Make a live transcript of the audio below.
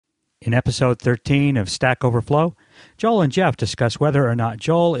In episode 13 of Stack Overflow, Joel and Jeff discuss whether or not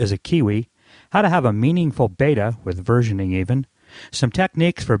Joel is a Kiwi, how to have a meaningful beta with versioning even, some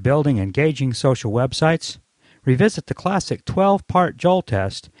techniques for building engaging social websites, revisit the classic 12-part Joel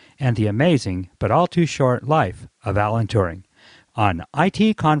test, and the amazing but all too short life of Alan Turing on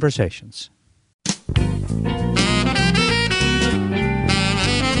IT Conversations.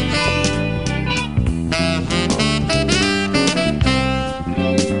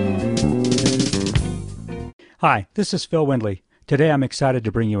 Hi, this is Phil Windley. Today I'm excited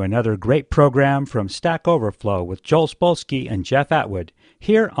to bring you another great program from Stack Overflow with Joel Spolsky and Jeff Atwood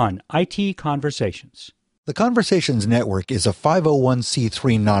here on IT Conversations. The Conversations Network is a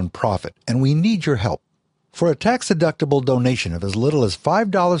 501c3 nonprofit, and we need your help. For a tax-deductible donation of as little as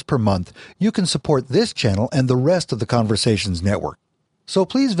 $5 per month, you can support this channel and the rest of the Conversations Network. So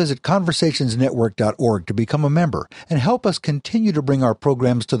please visit conversationsnetwork.org to become a member and help us continue to bring our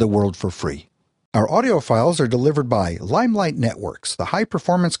programs to the world for free. Our audio files are delivered by Limelight Networks, the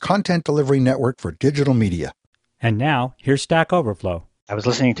high-performance content delivery network for digital media. And now, here's Stack Overflow. I was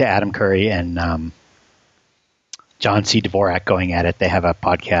listening to Adam Curry and John C. Dvorak going at it. They have a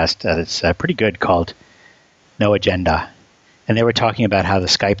podcast that's pretty good called No Agenda. And they were talking about how the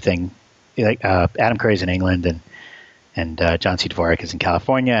Skype thing, Adam Curry's in England and John C. Dvorak is in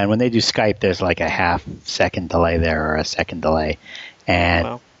California. And when they do Skype, there's like a half-second delay there or a second delay. And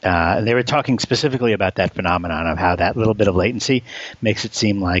Wow. They were talking specifically about that phenomenon of how that little bit of latency makes it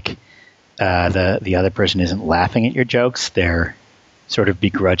seem like the other person isn't laughing at your jokes. They're sort of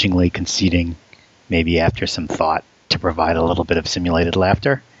begrudgingly conceding, maybe after some thought, to provide a little bit of simulated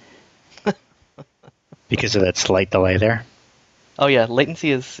laughter because of that slight delay there. Oh yeah, latency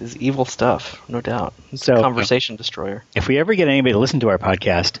is evil stuff, no doubt. It's a conversation destroyer. If we ever get anybody to listen to our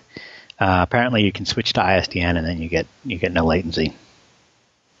podcast, apparently you can switch to ISDN and then you get no latency.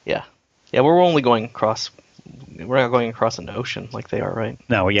 Yeah, we're only going across. We're not going across an ocean like they are, right?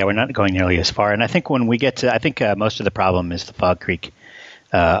 No, yeah, we're not going nearly as far. And I think when we get to, most of the problem is the Fog Creek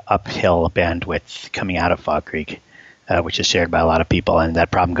uphill bandwidth coming out of Fog Creek, which is shared by a lot of people, and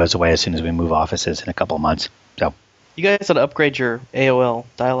that problem goes away as soon as we move offices in a couple of months. So you guys ought to upgrade your AOL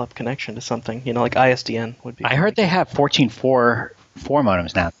dial-up connection to something, like ISDN would be. I heard they have 14.4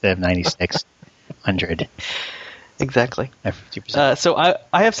 modems now. They have 9600. Exactly. 50%. So I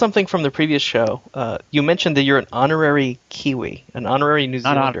have something from the previous show. You mentioned that you're an honorary Kiwi, an honorary New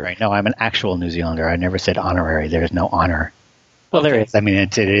Zealander. Not honorary. No, I'm an actual New Zealander. I never said honorary. There is no honor. Well, Okay. there is. I mean,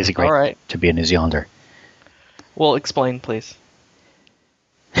 it is a great All right. to be a New Zealander. Well, explain, please.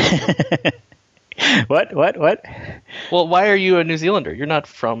 What? Well, why are you a New Zealander? You're not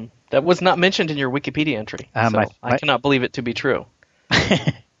from... That was not mentioned in your Wikipedia entry. I cannot believe it to be true.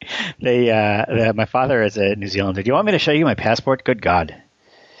 My father is a New Zealander. Do you want me to show you my passport? Good God.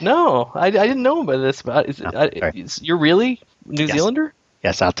 No, I didn't know about this. You're really New Zealander?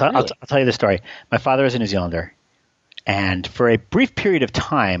 Yes, I'll tell you the story. My father is a New Zealander, and for a brief period of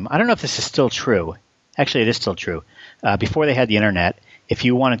time, I don't know if this is still true. Actually, it is still true. Before they had the internet, if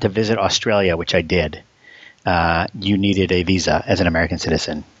you wanted to visit Australia, which I did, you needed a visa as an American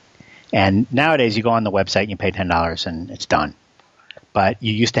citizen. And nowadays, you go on the website and you pay $10 and it's done. But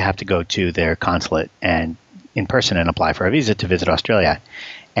you used to have to go to their consulate and in person and apply for a visa to visit Australia.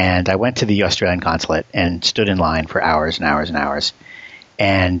 And I went to the Australian consulate and stood in line for hours and hours and hours.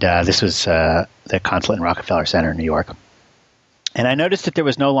 And this was the consulate in Rockefeller Center in New York. And I noticed that there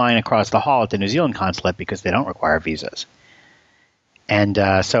was no line across the hall at the New Zealand consulate because they don't require visas. And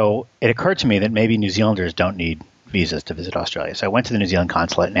so it occurred to me that maybe New Zealanders don't need visas to visit Australia. So I went to the New Zealand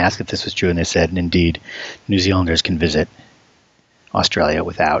consulate and asked if this was true, and they said, indeed, New Zealanders can visit Australia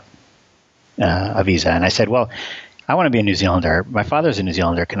without a visa. And I said, well, I want to be a New Zealander. My father's a New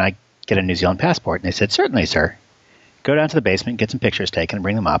Zealander. Can I get a New Zealand passport? And they said, certainly, sir. Go down to the basement, get some pictures taken, and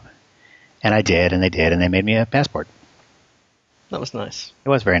bring them up. And I did, and they made me a passport. That was nice. It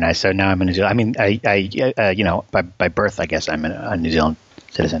was very nice. So now I'm a New Zealand. I mean, I by birth, I guess I'm a New Zealand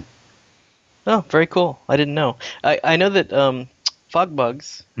citizen. Oh, very cool. I didn't know. I know that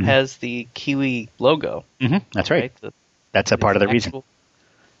Fogbugs has the Kiwi logo. Mm-hmm. That's right. That's a part of the reason.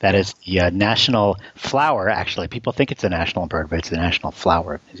 That is the national flower, actually. People think it's the national bird, but it's the national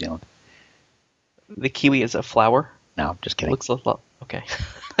flower of New Zealand. The kiwi is a flower? No, I'm just kidding. It looks a lot... Okay.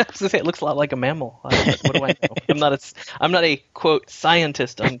 I was going to say, it looks a lot like a mammal. What do I know? I'm not a, quote,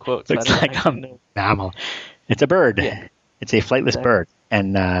 scientist, unquote. So Looks like a mammal. It's a bird. Yeah. It's a flightless bird.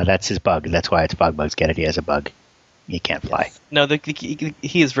 And that's his bug. That's why it's Fogbugs. Get it? He has a bug. He can't fly. Yes. No,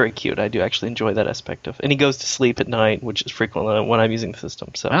 he is very cute. I do actually enjoy that aspect of, and he goes to sleep at night, which is frequently when I'm using the system.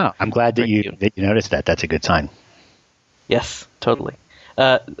 So, I'm glad that you noticed that. That's a good sign. Yes, totally.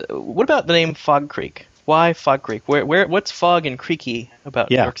 What about the name Fog Creek? Why Fog Creek? What's fog and creaky about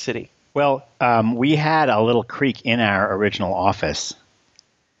New York City? Well, we had a little creek in our original office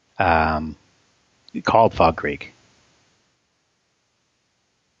called Fog Creek.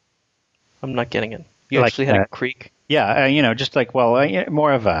 I'm not getting it. You actually had a creek? Yeah, just like,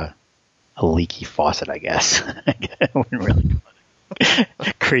 more of a leaky faucet, I guess. I wouldn't really call it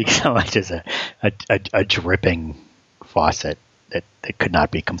a creek so much as a dripping faucet that could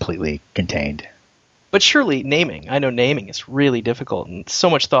not be completely contained. But surely I know naming is really difficult, and so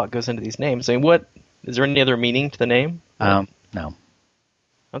much thought goes into these names. I mean, is there any other meaning to the name? No.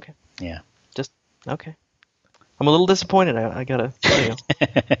 Okay. Yeah. Okay. I'm a little disappointed, I gotta tell you.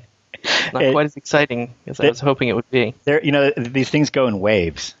 Not quite as exciting as I was hoping it would be. These things go in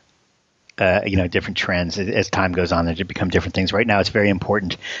waves. Different trends as time goes on. They become different things. Right now, it's very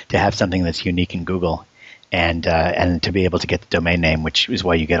important to have something that's unique in Google, and to be able to get the domain name, which is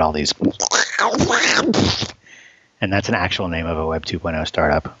why you get all these. And that's an actual name of a Web 2.0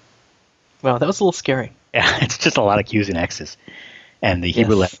 startup. Wow, that was a little scary. Yeah, it's just a lot of Q's and X's, and the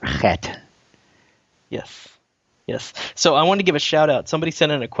Hebrew letter chet. Yes. So I wanted to give a shout out. Somebody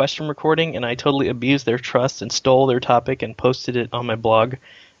sent in a question recording, and I totally abused their trust and stole their topic and posted it on my blog.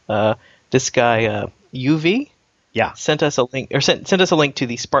 This guy UV, sent us a link, or sent us a link to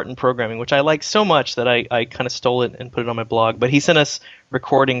the Spartan programming, which I like so much that I kind of stole it and put it on my blog. But he sent us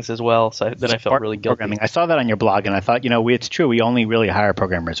recordings as well, so then I felt really guilty. Programming. I saw that on your blog, and I thought, it's true. We only really hire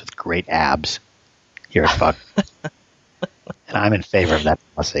programmers with great abs here at Buck, and I'm in favor of that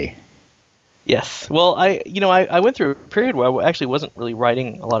policy. Yes. Well, I went through a period where I actually wasn't really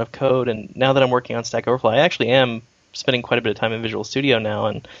writing a lot of code, and now that I'm working on Stack Overflow, I actually am spending quite a bit of time in Visual Studio now,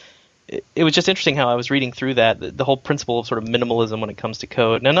 and it was just interesting how I was reading through that, the whole principle of sort of minimalism when it comes to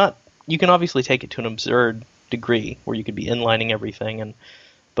code. Now, you can obviously take it to an absurd degree where you could be inlining everything,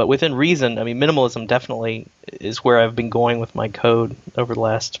 but within reason, I mean, minimalism definitely is where I've been going with my code over the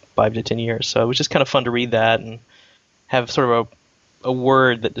last 5 to 10 years. So it was just kind of fun to read that and have sort of a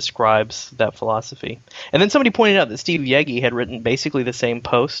word that describes that philosophy. And then somebody pointed out that Steve Yegi had written basically the same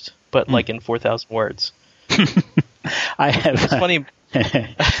post, but like in 4,000 words. I have. It's funny.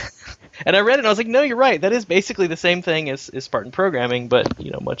 And I read it and I was like, no, you're right. That is basically the same thing as Spartan programming, but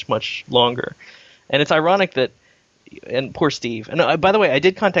much, much longer. And it's ironic that, and poor Steve. And by the way, I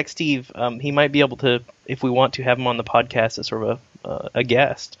did contact Steve. He might be able to, if we want to, have him on the podcast as sort of a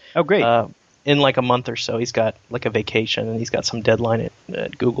guest. Oh, great. In like a month or so. He's got like a vacation and he's got some deadline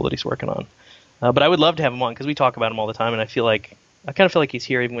at Google that he's working on. But I would love to have him on because we talk about him all the time, and I kind of feel like he's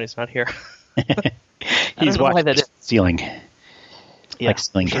here even when he's not here. He's watching the ceiling. Yeah, like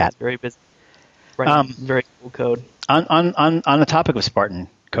ceiling cat. Very busy. Writing very cool code. On the topic of Spartan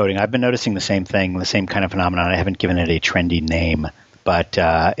coding, I've been noticing the same thing, the same kind of phenomenon. I haven't given it a trendy name, but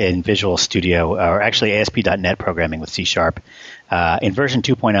in Visual Studio, or actually ASP.NET programming with C#, in version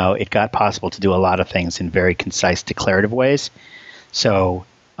 2.0, it got possible to do a lot of things in very concise, declarative ways. So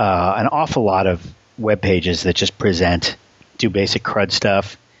an awful lot of web pages that just do basic CRUD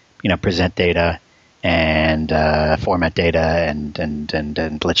stuff, present data and format data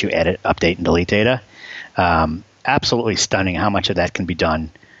and let you edit, update, and delete data. Absolutely stunning how much of that can be done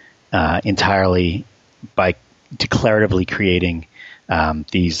entirely by declaratively creating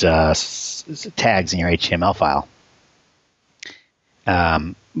these tags in your HTML file.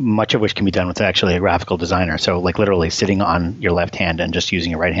 Much of which can be done with actually a graphical designer. So, like literally sitting on your left hand and just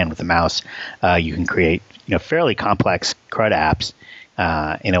using your right hand with the mouse, you can create fairly complex CRUD apps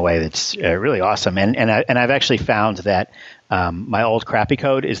in a way that's really awesome. And I've actually found that my old crappy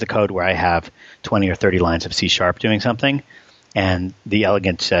code is the code where I have 20 or 30 lines of C# doing something, and the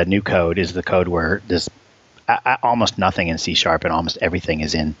elegant new code is the code where there's almost nothing in C# and almost everything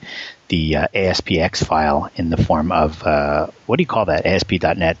is in the ASPX file in the form of, what do you call that?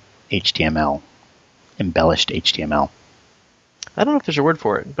 ASP.NET HTML, embellished HTML. I don't know if there's a word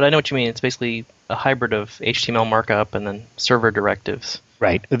for it, but I know what you mean. It's basically a hybrid of HTML markup and then server directives.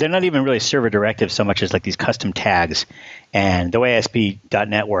 Right. They're not even really server directives so much as like these custom tags. And the way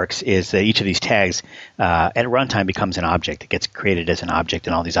ASP.NET works is that each of these tags at runtime becomes an object. It gets created as an object,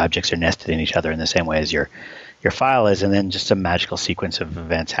 and all these objects are nested in each other in the same way as your file is, and then just some magical sequence of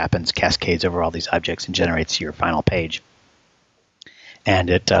events happens, cascades over all these objects, and generates your final page. And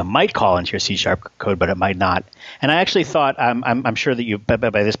it might call into your C# code, but it might not. And I actually thought, I'm sure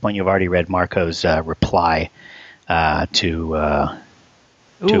that by this point you've already read Marco's reply to...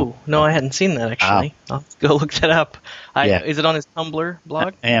 Ooh, no, I hadn't seen that, actually. I'll have to go look that up. Is it on his Tumblr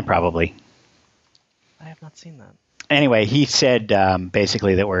blog? Yeah, probably. I have not seen that. Anyway, he said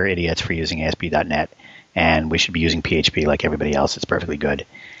basically that we're idiots for using ASP.NET. and we should be using PHP like everybody else. It's perfectly good.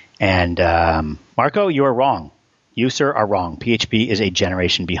 And Marco, you are wrong. You, sir, are wrong. PHP is a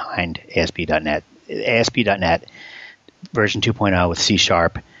generation behind ASP.NET. ASP.NET version 2.0 with C#.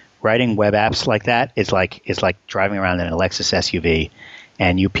 Writing web apps like that is like driving around in a Lexus SUV,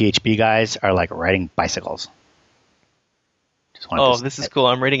 and you PHP guys are like riding bicycles. This is cool.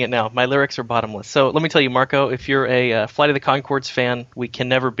 I'm reading it now. My lyrics are bottomless. So let me tell you, Marco, if you're a Flight of the Conchords fan, we can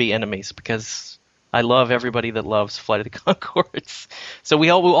never be enemies because I love everybody that loves Flight of the Conchords. So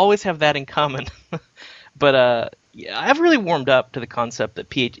we'll always have that in common. But I've really warmed up to the concept that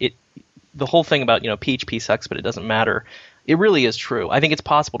the whole thing about PHP sucks, but it doesn't matter. It really is true. I think it's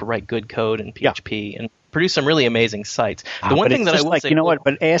possible to write good code in PHP and produce some really amazing sites. The one thing that I will say,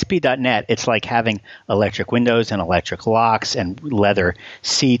 but ASP.NET, it's like having electric windows and electric locks and leather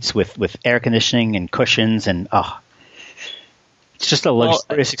seats with air conditioning and cushions and it's just a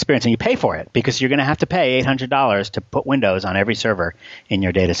luxurious experience, and you pay for it because you're going to have to pay $800 to put Windows on every server in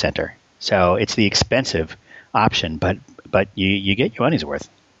your data center. So it's the expensive option, but you get your money's worth.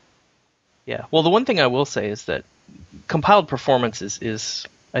 Yeah. Well, the one thing I will say is that compiled performance is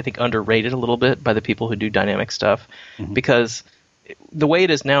I think underrated a little bit by the people who do dynamic stuff, because the way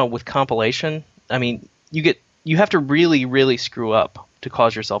it is now with compilation, I mean, you have to really, really screw up to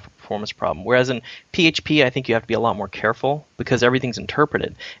cause yourself a performance problem. Whereas in PHP, I think you have to be a lot more careful because everything's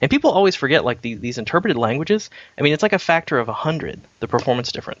interpreted. And people always forget, like, these interpreted languages, I mean, it's like a factor of 100, the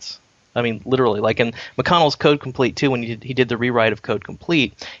performance difference. I mean, literally. Like in McConnell's Code Complete, too, when he did the rewrite of Code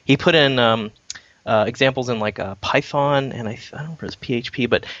Complete, he put in examples in like Python, and I don't know if it was PHP,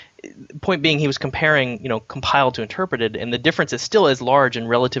 but point being, he was comparing, compiled to interpreted, and the difference is still as large in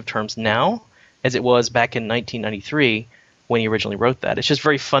relative terms now as it was back in 1993 when he originally wrote that. It's just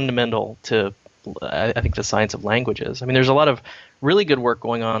very fundamental to, I think, the science of languages. I mean, there's a lot of really good work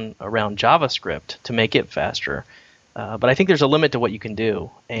going on around JavaScript to make it faster, but I think there's a limit to what you can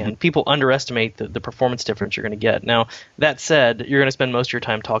do, and people underestimate the performance difference you're going to get. Now, that said, you're going to spend most of your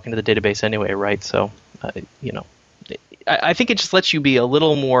time talking to the database anyway, right? So, I think it just lets you be a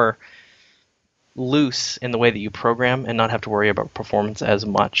little more loose in the way that you program and not have to worry about performance as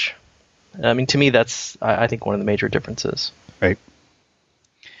much. I mean, to me, that's, I think, one of the major differences. Right.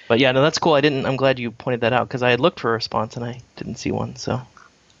 But yeah, no, that's cool. I'm glad you pointed that out because I had looked for a response and I didn't see one, so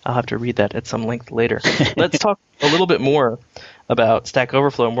I'll have to read that at some length later. Let's talk a little bit more about Stack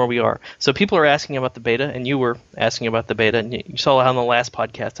Overflow and where we are. So people are asking about the beta, and you were asking about the beta, and you saw how on the last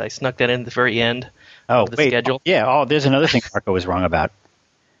podcast I snuck that in at the very end of the schedule. Yeah. There's another thing Marco was wrong about.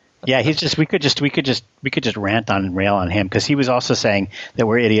 Yeah, we could just rant on and rail on him because he was also saying that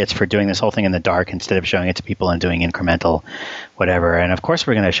we're idiots for doing this whole thing in the dark instead of showing it to people and doing incremental whatever. And of course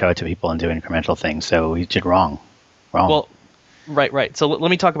we're going to show it to people and do incremental things. So we did wrong. Well, right. So let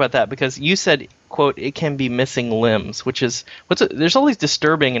me talk about that because you said, quote, it can be missing limbs, which is there's all these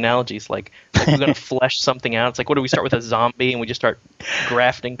disturbing analogies like we're going to flesh something out. It's like, what do we start with a zombie and we just start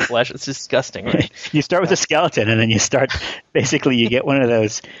grafting flesh? It's disgusting, right? You start with a skeleton and then you start basically you get one of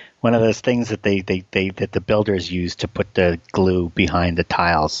those things that that the builders use to put the glue behind the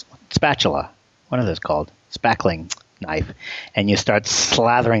tiles. Spatula. One of those called spackling knife. And you start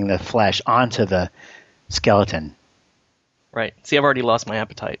slathering the flesh onto the skeleton. Right. See, I've already lost my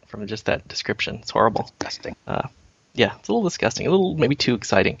appetite from just that description. It's horrible. Disgusting. Yeah, it's a little disgusting, a little maybe too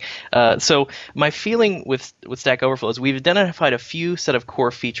exciting. So my feeling with Stack Overflow is we've identified a few set of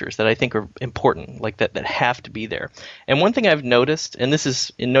core features that I think are important, like that have to be there. And one thing I've noticed, and this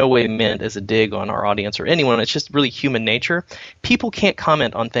is in no way meant as a dig on our audience or anyone, it's just really human nature. People can't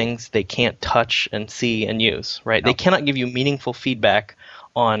comment on things they can't touch and see and use, right? No. They cannot give you meaningful feedback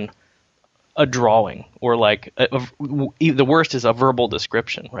on a drawing or like the worst is a verbal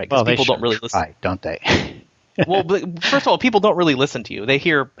description, right? Because people don't really listen. Try, don't they? Well, but first of all, people don't really listen to you. They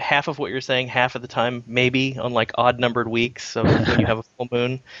hear half of what you're saying half of the time, maybe on like odd-numbered weeks when you have a full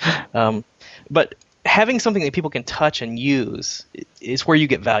moon. But having something that people can touch and use is where you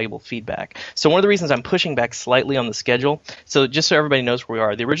get valuable feedback. So one of the reasons I'm pushing back slightly on the schedule, so just so everybody knows where we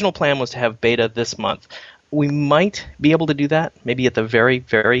are, the original plan was to have beta this month. We might be able to do that, maybe at the very,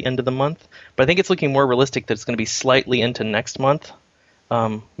 very end of the month. But I think it's looking more realistic that it's going to be slightly into next month.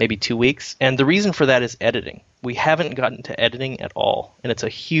 Maybe 2 weeks. And the reason for that is editing. We haven't gotten to editing at all. And it's a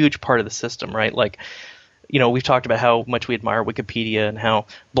huge part of the system, right? Like, we've talked about how much we admire Wikipedia and how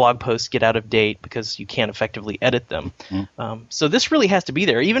blog posts get out of date because you can't effectively edit them. So this really has to be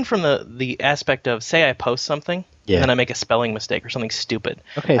there, even from the aspect of, say I post something and then I make a spelling mistake or something stupid.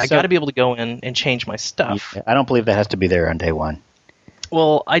 Okay, I got to be able to go in and change my stuff. I don't believe that has to be there on day one.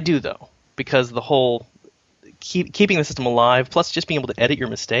 Well, I do, though, because the whole keeping the system alive, plus just being able to edit your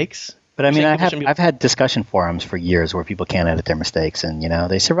mistakes, But I mean, You're saying people shouldn't I've had discussion forums for years where people can't edit their mistakes, and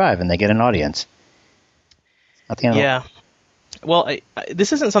they survive and they get an audience. At the end of Yeah. Well,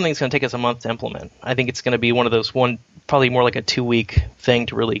 this isn't something that's going to take us a month to implement. I think it's going to be one of those probably more like a 2-week thing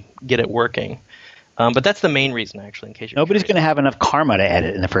to really get it working. But that's the main reason, actually, in case you're Nobody's curious. going to have enough karma to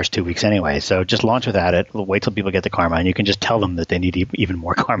edit in the first 2 weeks anyway, so just launch without it. We'll wait till people get the karma, and you can just tell them that they need even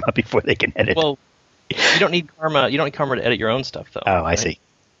more karma before they can edit. Well, you don't need karma. You don't need karma to edit your own stuff, though. Oh, I right? see.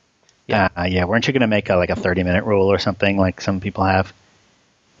 Yeah. Yeah. Weren't you going to make like a 30-minute rule or something like some people have?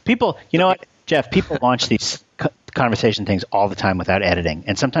 People, you know what, Jeff? People launch these conversation things all the time without editing,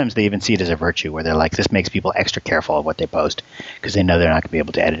 and sometimes they even see it as a virtue, where they're like, this makes people extra careful of what they post because they know they're not going to be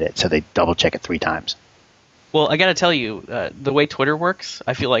able to edit it, so they double check it 3 times. Well, I got to tell you, the way Twitter works,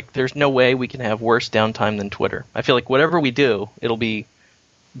 I feel like there's no way we can have worse downtime than Twitter. I feel like whatever we do, it'll be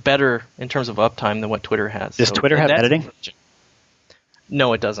better in terms of uptime than what Twitter has. Does Twitter have editing?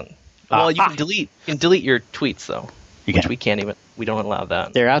 No, it doesn't. Well, you can delete your tweets though, which we can't even. We don't allow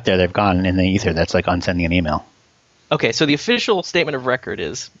that. They're out there. They've gone in the ether. That's like unsending an email. Okay, so the official statement of record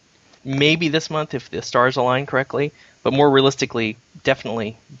is maybe this month if the stars align correctly, but more realistically,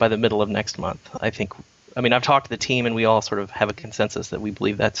 definitely by the middle of next month. I mean, I've talked to the team, and we all sort of have a consensus that we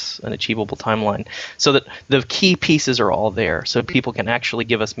believe that's an achievable timeline, so that the key pieces are all there, so people can actually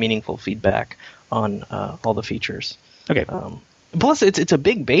give us meaningful feedback on all the features. Okay. Plus, it's a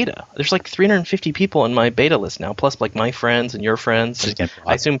big beta. There's like 350 people in my beta list now, plus like my friends and your friends.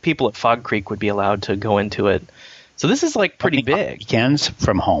 I assume people at Fog Creek would be allowed to go into it. So this is like pretty big. Weekends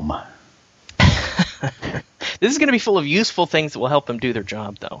from home. This is going to be full of useful things that will help them do their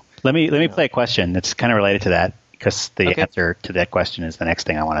job, though. Let me play a question that's kind of related to that, because the answer to that question is the next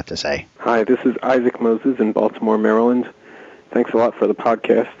thing I wanted to say. Hi, this is Isaac Moses in Baltimore, Maryland. Thanks a lot for the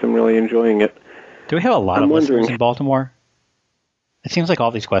podcast. I'm really enjoying it. Do we have a lot of listeners in Baltimore? It seems like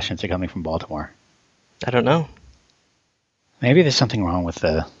all these questions are coming from Baltimore. I don't know. Maybe there's something wrong with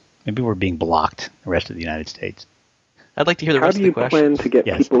maybe we're being blocked the rest of the United States. I'd like to hear the rest of the question. How do you plan to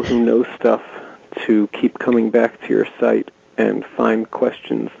get people who know stuff to keep coming back to your site and find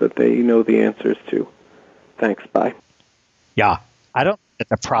questions that they know the answers to? Thanks. Bye. Yeah, I don't think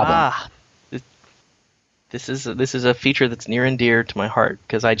that's a problem. This is a feature that's near and dear to my heart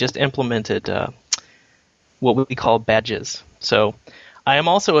because I just implemented what we call badges. So I am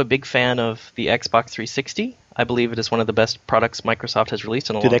also a big fan of the Xbox 360. I believe it is one of the best products Microsoft has released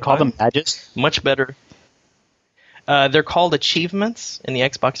in a long time. Do they call them badges? Much better. They're called achievements in the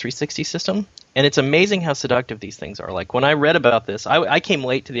Xbox 360 system, and it's amazing how seductive these things are. Like, when I read about this, I came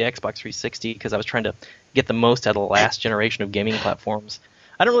late to the Xbox 360 because I was trying to get the most out of the last generation of gaming platforms.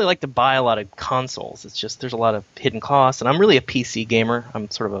 I don't really like to buy a lot of consoles. It's just there's a lot of hidden costs, and I'm really a PC gamer. I'm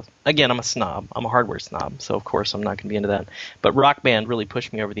I'm a snob. I'm a hardware snob, so of course I'm not going to be into that. But Rock Band really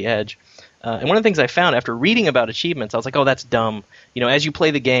pushed me over the edge. And one of the things I found after reading about achievements, I was like, oh, that's dumb. As you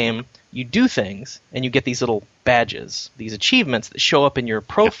play the game, you do things, and you get these little badges, these achievements that show up in your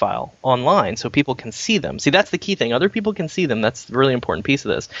profile online so people can see them. See, that's the key thing. Other people can see them. That's the really important piece of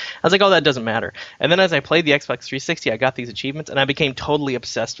this. I was like, oh, that doesn't matter. And then as I played the Xbox 360, I got these achievements, and I became totally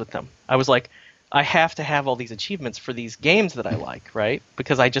obsessed with them. I was like, I have to have all these achievements for these games that I like, right?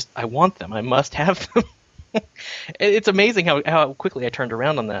 Because I want them. I must have them. It's amazing how quickly I turned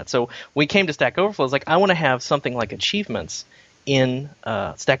around on that. So when we came to Stack Overflow, I was like, I want to have something like achievements in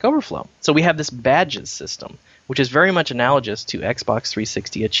Stack Overflow. So we have this badges system, which is very much analogous to Xbox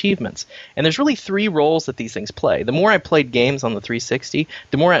 360 achievements. And there's really 3 roles that these things play. The more I played games on the 360,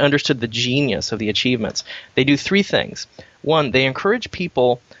 the more I understood the genius of the achievements. They do 3 things. 1, they encourage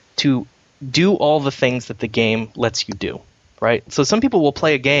people to do all the things that the game lets you do. Right? So some people will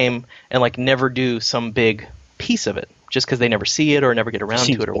play a game and never do some big piece of it just because they never see it or never get around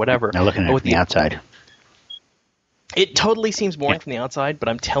to it or whatever. Now looking at it from the outside. It totally seems boring from the outside, but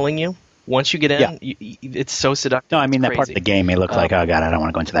I'm telling you, once you get in, it's so seductive. No, I mean, that crazy. part of the game may look like, oh, God, I don't want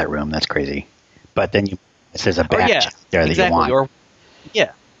to go into that room. That's crazy. But then there's a badge there that you want.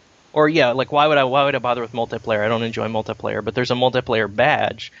 Why would I bother with multiplayer? I don't enjoy multiplayer, but there's a multiplayer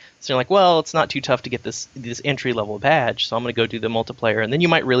badge. So you're like, well, it's not too tough to get this entry level badge, so I'm going to go do the multiplayer, and then you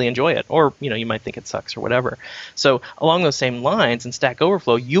might really enjoy it, or you might think it sucks or whatever. So along those same lines, in Stack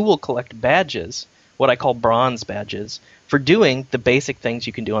Overflow, you will collect badges, what I call bronze badges, for doing the basic things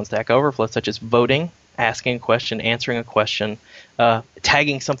you can do on Stack Overflow, such as voting, asking a question, answering a question,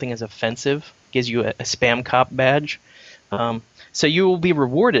 tagging something as offensive gives you a spam cop badge. So you will be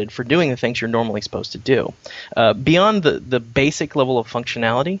rewarded for doing the things you're normally supposed to do. Beyond the basic level of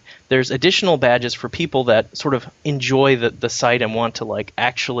functionality, there's additional badges for people that sort of enjoy the site and want to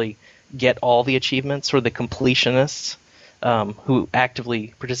actually get all the achievements, or the completionists. who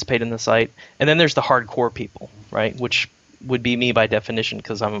actively participate in the site, and then there's the hardcore people, right? Which would be me by definition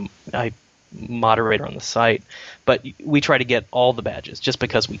because I'm a moderator on the site. But we try to get all the badges just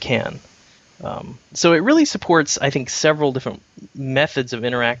because we can. So it really supports, I think, several different methods of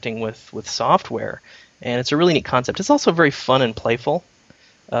interacting with software, and it's a really neat concept. It's also very fun and playful.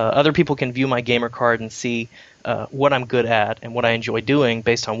 Other people can view my gamer card and see what I'm good at and what I enjoy doing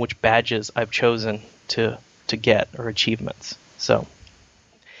based on which badges I've chosen to get or achievements. So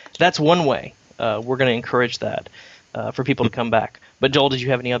that's one way. We're going to encourage that for people to come back. But Joel, did you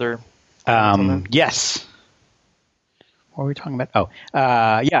have any other? Yes. What were we talking about? Oh,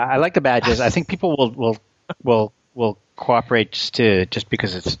 yeah, I like the badges. I think people will cooperate just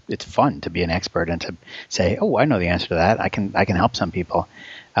because it's fun to be an expert and to say, oh, I know the answer to that. I can help some people,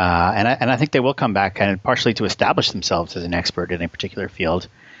 and I think they will come back, and partially to establish themselves as an expert in a particular field,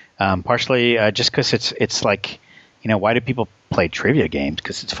 partially just because it's like, why do people play trivia games?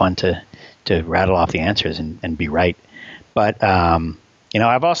 Because it's fun to rattle off the answers and be right. But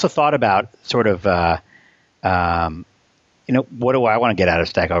I've also thought about sort of what do I want to get out of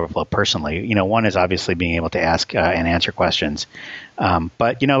Stack Overflow personally? One is obviously being able to ask and answer questions.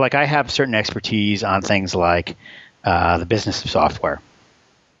 But, like I have certain expertise on things like the business of software.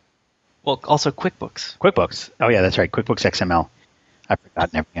 Well, also QuickBooks. QuickBooks. Oh, yeah, that's right. QuickBooks XML. I've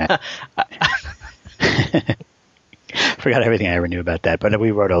forgotten everything. Forgot everything I ever knew about that. But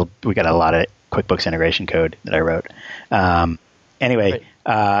we got a lot of QuickBooks integration code that I wrote. Anyway,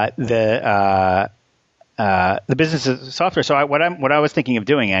 right. The business of software. So what I was thinking of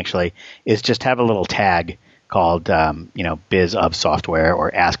doing actually is just have a little tag called Biz of Software,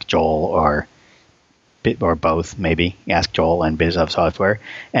 or Ask Joel, or both, maybe Ask Joel and Biz of Software,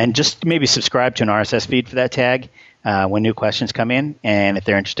 and just maybe subscribe to an RSS feed for that tag when new questions come in, and if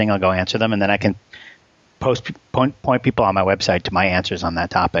they're interesting, I'll go answer them, and then I can point people on my website to my answers on that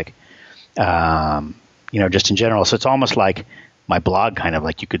topic. Just in general. So it's almost like my blog, kind of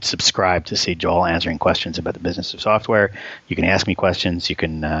like you could subscribe to see Joel answering questions about the business of software. You can ask me questions. You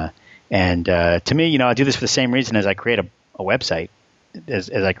can, and to me, I do this for the same reason as I create a website, as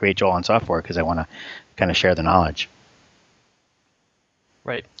I create Joel on Software, because I want to kind of share the knowledge.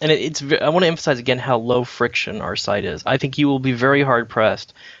 Right, and I want to emphasize again how low friction our site is. I think you will be very hard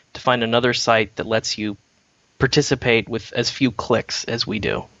pressed to find another site that lets you participate with as few clicks as we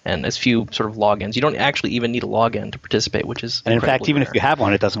do and as few sort of logins. You don't actually even need a login to participate, which is and in fact, even rare. If you have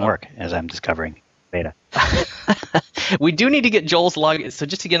one, it doesn't work, as I'm discovering beta. We do need to get Joel's login. So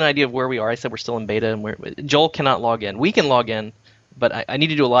just to get an idea of where we are, I said we're still in beta, and Joel cannot log in. We can log in, but I need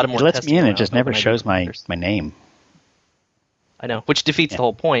to do a lot of more testing. It lets me in. It just never shows my name. I know, which defeats the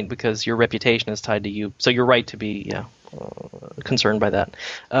whole point because your reputation is tied to you. So you're right to be concerned by that.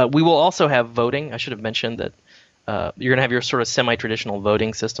 We will also have voting. I should have mentioned that you're going to have your sort of semi-traditional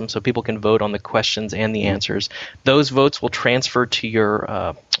voting system, so people can vote on the questions and the answers. Those votes will transfer to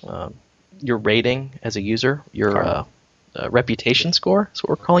your rating as a user, your reputation score is what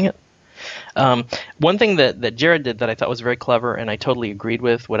we're calling it. One thing that Jared did that I thought was very clever, and I totally agreed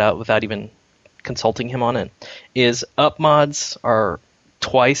with without even consulting him on it, is up mods are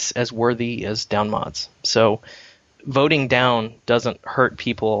twice as worthy as down mods. So voting down doesn't hurt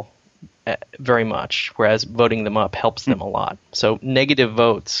people very much, whereas voting them up helps them a lot. So negative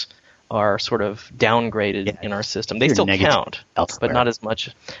votes are sort of downgraded in our system. They still count, but not as much.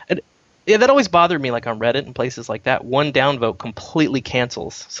 That always bothered me, like on Reddit and places like that. One down vote completely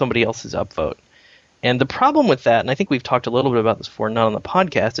cancels somebody else's up vote. And the problem with that, and I think we've talked a little bit about this before, not on the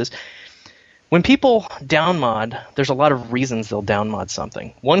podcast, is when people down mod, there's a lot of reasons they'll down mod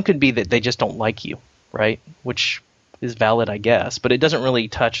something. One could be that they just don't like you, right? Which is valid, I guess, but it doesn't really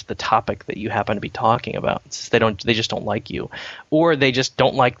touch the topic that you happen to be talking about. It's just they just don't like you, or they just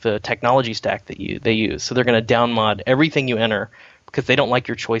don't like the technology stack that they use. So they're going to down mod everything you enter because they don't like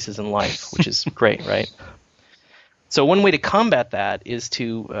your choices in life, which is great, right? So one way to combat that is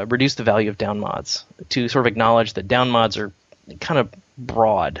to reduce the value of down mods, to sort of acknowledge that down mods are kind of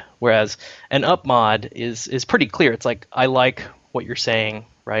broad, whereas an up mod is pretty clear. It's like, I like what you're saying,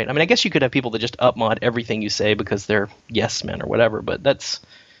 right? I mean, I guess you could have people that just up mod everything you say because they're yes men or whatever, but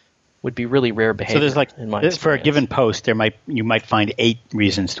would be really rare behavior. So there's in my experience. For a given post, you might find 8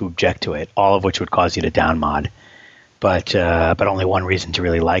 reasons to object to it, all of which would cause you to down mod, but only one reason to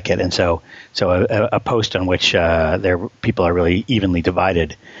really like it. And so a post on which people are really evenly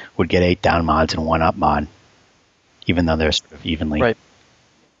divided would get 8 down mods and 1 up mod, even though they're sort of evenly. Right.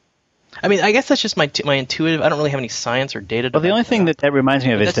 I mean, I guess that's just my intuitive. I don't really have any science or data. Well, the only thing that reminds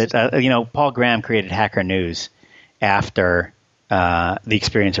me of is that Paul Graham created Hacker News after the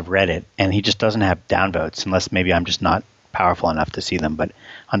experience of Reddit, and he just doesn't have downvotes unless maybe I'm just not powerful enough to see them. But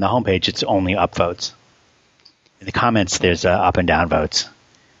on the homepage, it's only upvotes. In the comments, there's up and down votes.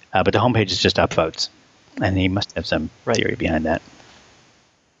 But the homepage is just upvotes. And he must have some theory behind that.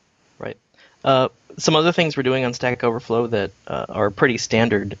 Right. Some other things we're doing on Stack Overflow that are pretty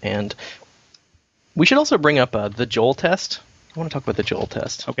standard, and we should also bring up the Joel test. I want to talk about the Joel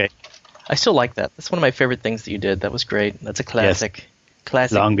test. Okay. I still like that. That's one of my favorite things that you did. That was great. That's a classic. Yes.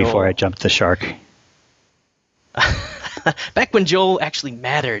 Classic. Long Joel. before I jumped the shark. Back when Joel actually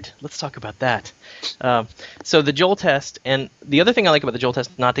mattered. Let's talk about that. So the Joel test, and the other thing I like about the Joel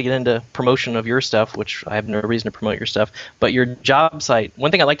test, not to get into promotion of your stuff, which I have no reason to promote your stuff, but your job site,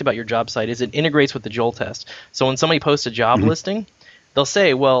 one thing I liked about your job site is it integrates with the Joel test. So when somebody posts a job listing, they'll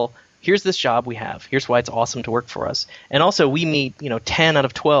say, well, here's this job we have. Here's why it's awesome to work for us. And also we meet 10 out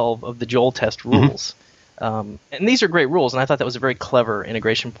of 12 of the Joel test rules. And these are great rules, and I thought that was a very clever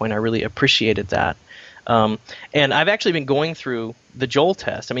integration point. I really appreciated that. And I've actually been going through the Joel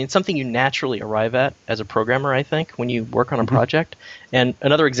test. I mean, it's something you naturally arrive at as a programmer, I think, when you work on a project. And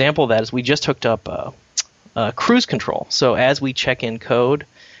another example of that is we just hooked up cruise control. So as we check in code,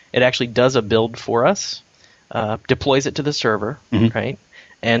 it actually does a build for us, deploys it to the server, right?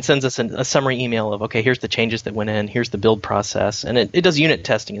 And sends us a summary email of, okay, here's the changes that went in, here's the build process, and it does unit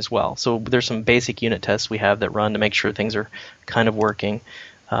testing as well. So there's some basic unit tests we have that run to make sure things are kind of working.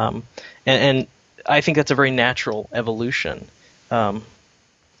 And I think that's a very natural evolution. And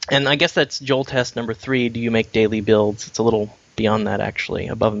I guess that's Joel test number 3, do you make daily builds? It's a little beyond that, actually,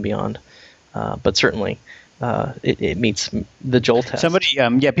 above and beyond. But certainly, it meets the Joel test.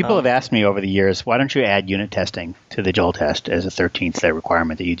 People have asked me over the years, why don't you add unit testing to the Joel test as a 13th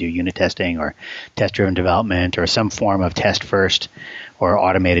requirement that you do unit testing or test-driven development or some form of test first or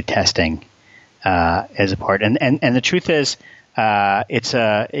automated testing as a part. And the truth is, you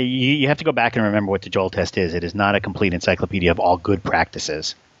have to go back and remember what the Joel test is. It is not a complete encyclopedia of all good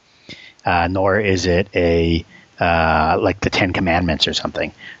practices, nor is it like the 10 Commandments or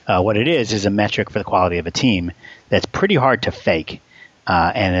something. What it is a metric for the quality of a team that's pretty hard to fake,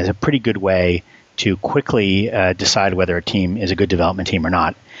 and is a pretty good way to quickly decide whether a team is a good development team or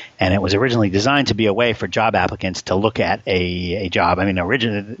not. And it was originally designed to be a way for job applicants to look at a job. I mean,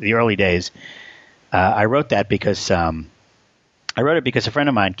 originally, the early days, I wrote that because a friend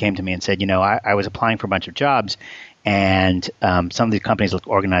of mine came to me and said, I was applying for a bunch of jobs, and some of these companies looked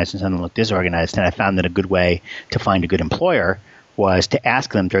organized and some of them looked disorganized, and I found that a good way to find a good employer was to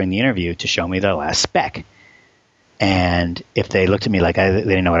ask them during the interview to show me their last spec. And if they looked at me like they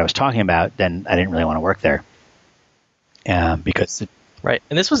didn't know what I was talking about, then I didn't really want to work there. Because right,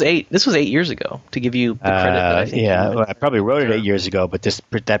 and this was 8 years ago. To give you the credit, that I think I probably wrote it 8 years ago, but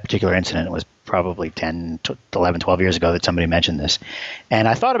that particular incident was probably 10, 11, 12 years ago that somebody mentioned this. And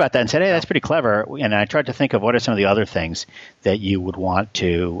I thought about that and said, hey, that's pretty clever. And I tried to think of what are some of the other things that you would want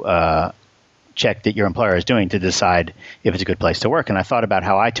to check that your employer is doing to decide if it's a good place to work. And I thought about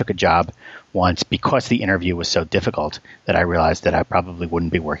how I took a job once because the interview was so difficult that I realized that I probably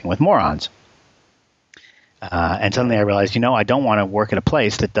wouldn't be working with morons. And suddenly I realized, I don't want to work at a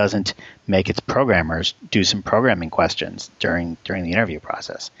place that doesn't make its programmers do some programming questions during the interview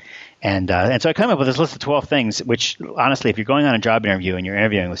process. And so I came up with this list of 12 things, which honestly, if you're going on a job interview and you're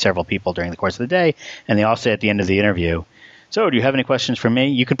interviewing with several people during the course of the day, and they all say at the end of the interview, so do you have any questions for me?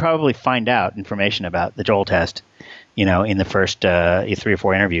 You can probably find out information about the Joel test, in the first 3 or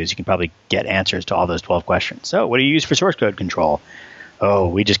 4 interviews. You can probably get answers to all those 12 questions. So what do you use for source code control? Oh,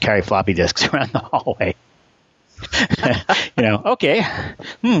 we just carry floppy disks around the hallway. Okay.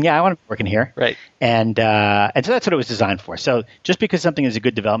 Yeah, I want to work in here. Right. And so that's what it was designed for. So just because something is a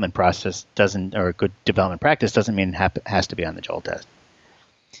good development process or a good development practice doesn't mean it has to be on the Joel test.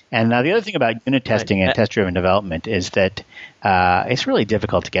 And now the other thing about unit testing and test-driven development is that it's really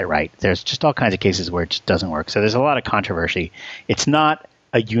difficult to get right. There's just all kinds of cases where it just doesn't work. So there's a lot of controversy. It's not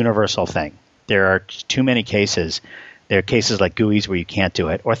a universal thing. There are too many cases. There are cases like GUIs where you can't do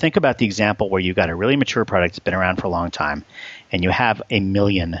it. Or think about the example where you've got a really mature product that's been around for a long time, and you have 1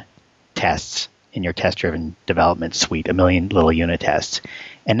 million tests in your test-driven development suite, 1 million little unit tests.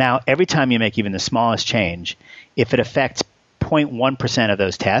 And now every time you make even the smallest change, if it affects 0.1% of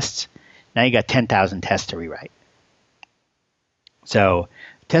those tests, now you got 10,000 tests to rewrite. So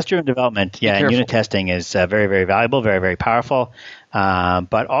test-driven development, and unit testing is very, very valuable, very, very powerful.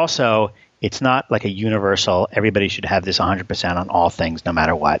 But also, it's not like a universal, everybody should have this 100% on all things, no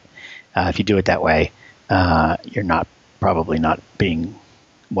matter what. If you do it that way, you're probably not being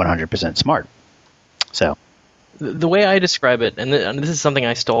 100% smart. So the way I describe it, and this is something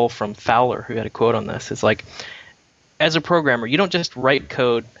I stole from Fowler, who had a quote on this, is like, as a programmer, you don't just write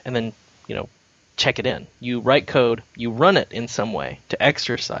code and then, check it in. You write code, you run it in some way to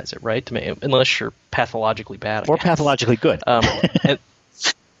exercise it, right? Unless you're pathologically bad, or pathologically good. And,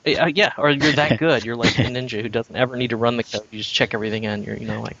 yeah, or you're that good. You're like a ninja who doesn't ever need to run the code. You just check everything in. You're,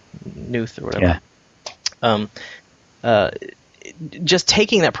 like Nuth or whatever. Yeah. Just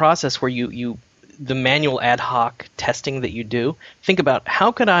taking that process where the manual ad hoc testing that you do, think about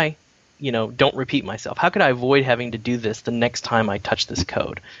how could I, don't repeat myself. How could I avoid having to do this the next time I touch this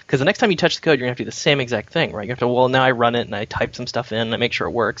code? Because the next time you touch the code, you're going to have to do the same exact thing, right? You have to, now I run it and I type some stuff in and I make sure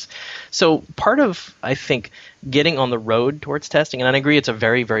it works. So part of, I think, getting on the road towards testing, and I agree it's a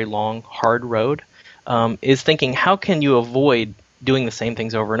very, very long, hard road, is thinking how can you avoid doing the same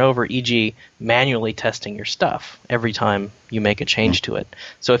things over and over, e.g. manually testing your stuff every time you make a change to it.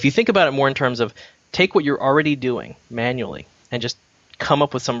 So if you think about it more in terms of take what you're already doing manually and just come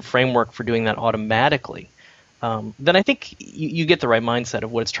up with some framework for doing that automatically, then I think you get the right mindset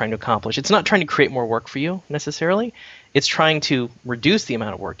of what it's trying to accomplish. It's not trying to create more work for you necessarily. It's trying to reduce the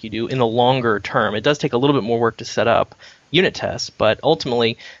amount of work you do in the longer term. It does take a little bit more work to set up unit tests, but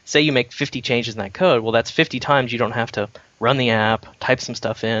ultimately, say you make 50 changes in that code, well, that's 50 times you don't have to run the app, type some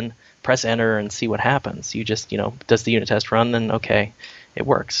stuff in, press enter, and see what happens. You just, does the unit test run? Then okay, it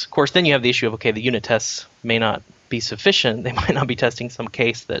works. Of course, then you have the issue of, okay, the unit tests may not be sufficient. They might not be testing some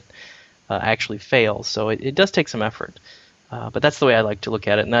case that actually fails. So it does take some effort. But that's the way I like to look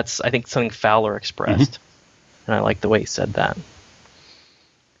at it, and that's, I think, something Fowler expressed. And I like the way he said that.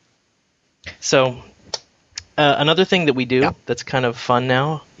 So another thing that we do that's kind of fun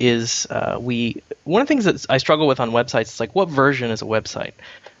now is one of the things that I struggle with on websites is like, what version is a website?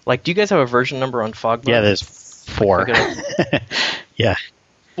 Like, do you guys have a version number on Fogbug? Yeah, there's 4. Yeah.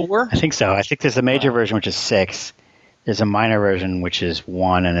 4? I think so. I think there's a major version, which is 6. There's a minor version, which is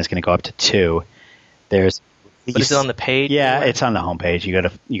 1, and it's going to go up to 2. But is it on the page? Yeah, it's on the home page. You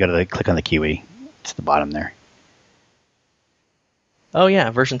got to click on the Kiwi. It's at the bottom there. Oh yeah,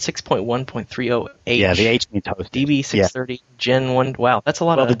 version 6.1.30H. Yeah, the H means host. DB630 Gen 1. Wow, that's a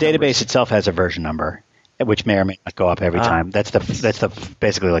lot. Well, of the database numbers. itself has a version number, which may or may not go up every time. That's the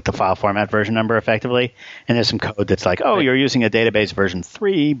basically like the file format version number, effectively. And there's some code that's like, oh, you're using a database version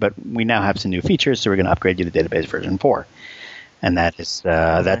 3, but we now have some new features, so we're going to upgrade you to database version 4. And that is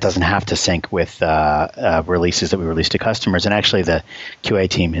that doesn't have to sync with releases that we release to customers. And actually, the QA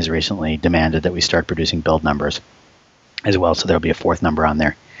team has recently demanded that we start producing build numbers as well, so there'll be a 4th number on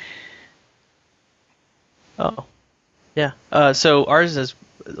there. Oh, yeah. So ours is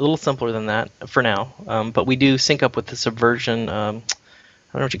a little simpler than that for now, but we do sync up with the Subversion. I don't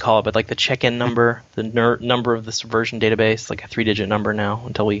know what you call it, but like the check-in number, the number of the Subversion database, like a 3-digit number now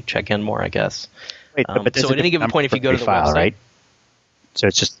until we check in more, I guess. Wait, but so at any given point, if you go to the file, website, right? So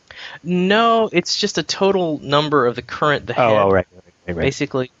it's just it's just a total number of the current head. Oh, right.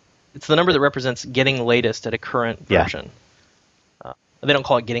 Basically, it's the number that represents getting latest at a current version. They don't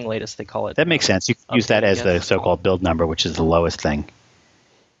call it getting latest; they call it. That makes sense. You can use that as the so-called build number, which is the lowest thing.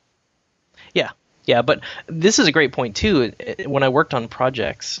 Yeah, but this is a great point too. When I worked on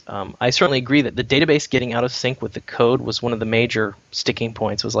projects, I certainly agree that the database getting out of sync with the code was one of the major sticking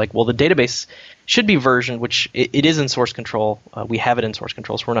points. It was like, well, the database should be versioned, which it is in source control. We have it in source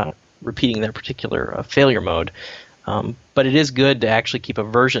control, so we're not repeating their particular failure mode. But it is good to actually keep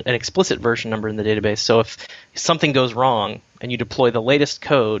an explicit version number in the database. So if something goes wrong and you deploy the latest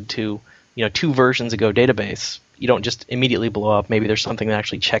code to 2 versions ago database, you don't just immediately blow up. Maybe there's something that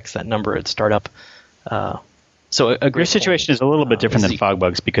actually checks that number at startup. So your situation is a little bit different than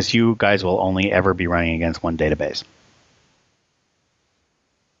Fogbug's because you guys will only ever be running against one database.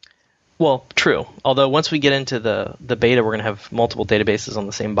 Well, true. Although once we get into the beta, we're going to have multiple databases on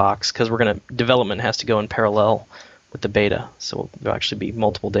the same box because development has to go in parallel with the beta. So there'll actually be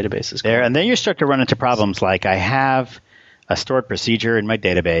multiple databases there. And then you start to run into problems like I have a stored procedure in my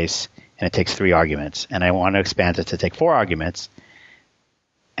database and it takes 3 arguments, and I want to expand it to take 4 arguments.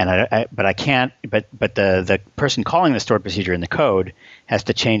 And but I can't. But the person calling the stored procedure in the code has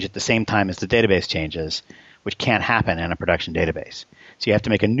to change at the same time as the database changes, which can't happen in a production database. So you have to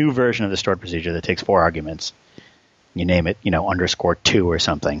make a new version of the stored procedure that takes 4 arguments. You name it, _2 or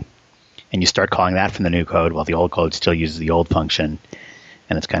something, and you start calling that from the new code while the old code still uses the old function,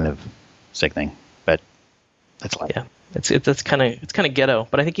 and it's kind of sickening. But that's life. Yeah. It's kind of ghetto,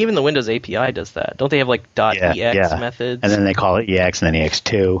 but I think even the Windows API does that. Don't they have like .ex methods? And then they call it EX and then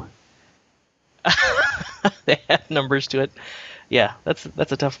EX2. They add numbers to it. Yeah, that's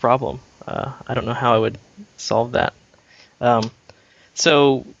a tough problem. I don't know how I would solve that.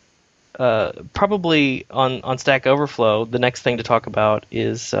 So probably on Stack Overflow, the next thing to talk about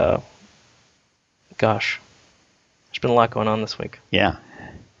is, there's been a lot going on this week. Yeah.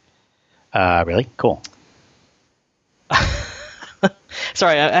 Really? Cool.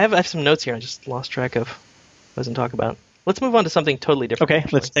 Sorry, I have some notes here. I just lost track of what I was going to talk about. Let's move on to something totally different. Okay,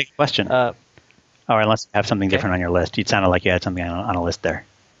 actually. let's take a question. Or unless you have something different on your list. You sounded like you had something on a list there.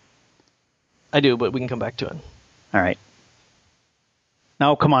 I do, but we can come back to it. All right.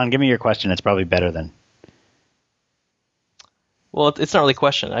 No, come on, give me your question. It's probably better than... Well, it's not really a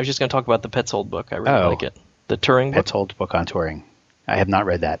question. I was just going to talk about the Petzold book. I really like it. The Turing book. Petzold book on Turing. I have not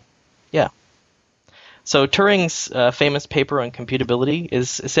read that. Yeah. So Turing's famous paper on computability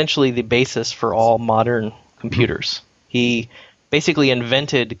is essentially the basis for all modern computers. He basically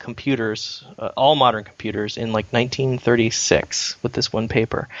invented computers, all modern computers, in like 1936 with this one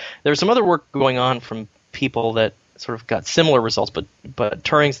paper. There was some other work going on from people that sort of got similar results, but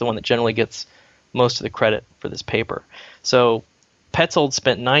Turing's the one that generally gets most of the credit for this paper. So Petzold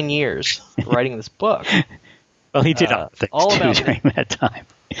spent 9 years writing this book. Well, he did all about during that time.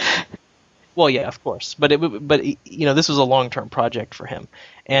 Well, yeah, of course, but this was a long-term project for him,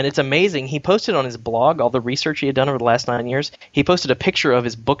 and it's amazing. He posted on his blog all the research he had done over the last 9 years. He posted a picture of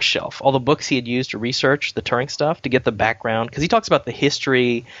his bookshelf, all the books he had used to research the Turing stuff to get the background, because he talks about the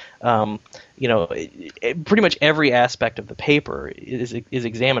history. Pretty much every aspect of the paper is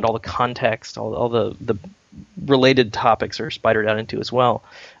examined. All the context, all the related topics are spidered out into as well.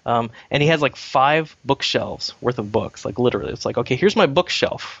 And he has like 5 bookshelves worth of books, like literally. It's like, okay, here's my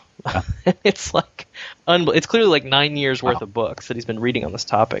bookshelf. It's like it's clearly like 9 years worth of books that he's been reading on this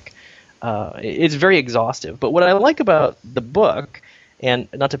topic. It's very exhaustive. But what I like about the book, and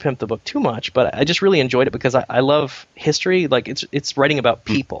not to pimp the book too much, but I just really enjoyed it because I love history. Like it's writing about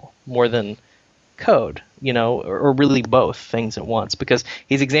people more than code, or really both things at once, because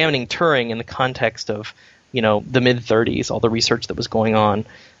he's examining Turing in the context of the mid-30s, all the research that was going on,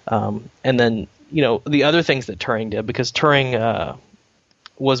 and then the other things that Turing did, because Turing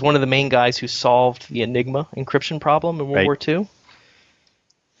was one of the main guys who solved the Enigma encryption problem in World War II.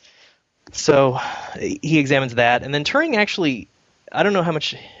 So he examines that, and then Turing actually, I don't know how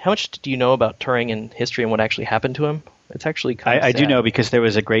much do you know about Turing and history and what actually happened to him? It's actually kind of sad. I do know, because there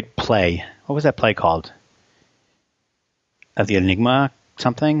was a great play. What was that play called? The Enigma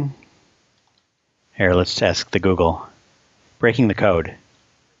something? Here, let's ask the Google. Breaking the Code. Is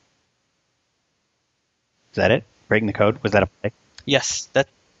that it? Breaking the Code? Was that a play? Yes, that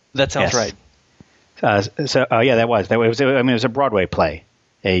sounds right. Yeah, that was. It was a Broadway play,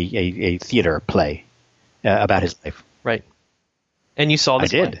 a theater play about his life. Right. And you saw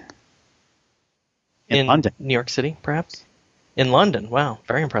this play? I did. In London. New York City, perhaps? In London. Wow,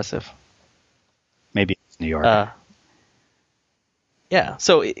 very impressive. Maybe it's New York. Yeah,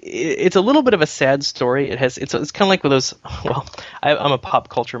 so it's a little bit of a sad story. It's kind of like with those. Well, I'm a pop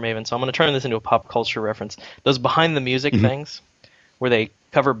culture maven, so I'm going to turn this into a pop culture reference. Those behind the music things, where they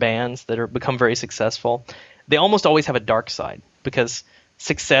cover bands that are become very successful. They almost always have a dark side, because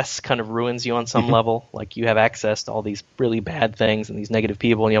success kind of ruins you on some level. Like, you have access to all these really bad things and these negative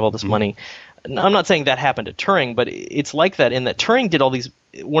people, and you have all this money. I'm not saying that happened to Turing, but it's like that in that Turing did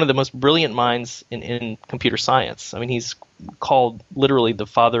one of the most brilliant minds in computer science. I mean, he's called literally the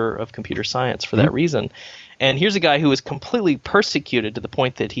father of computer science for that reason. And here's a guy who was completely persecuted to the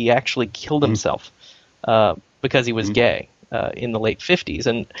point that he actually killed himself because he was gay in the late 50s.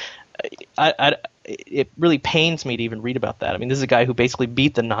 And it really pains me to even read about that. I mean, this is a guy who basically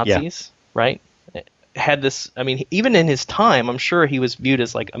beat the Nazis, right? Had this, I mean, even in his time, I'm sure he was viewed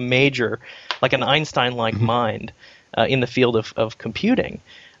as like a major, like an Einstein-like mind in the field of computing.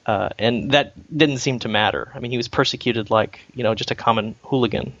 And that didn't seem to matter. I mean, he was persecuted like, just a common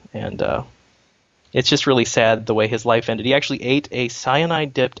hooligan. And it's just really sad the way his life ended. He actually ate a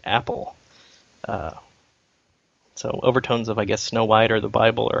cyanide-dipped apple. So overtones of, I guess, Snow White or the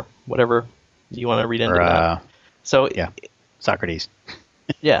Bible or whatever you want to read into that. So yeah, Socrates.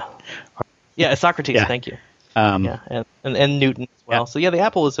 Yeah. Yeah, Socrates. Yeah. Thank you. And Newton as well. Yeah. So the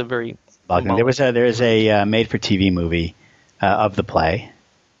apple is a very. There is a made-for-TV movie of the play.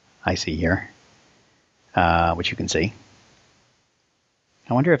 I see here, which you can see.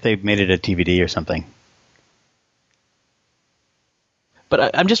 I wonder if they've made it a DVD or something.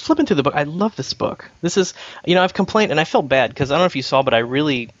 But I'm just flipping through the book. I love this book. This is, I've complained, and I felt bad because I don't know if you saw, but I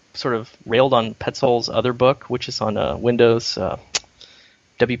really sort of railed on Petzold's other book, which is on Windows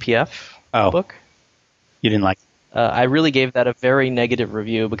WPF book. You didn't like it? I really gave that a very negative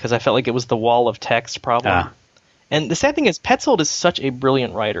review because I felt like it was the wall of text problem. And the sad thing is, Petzold is such a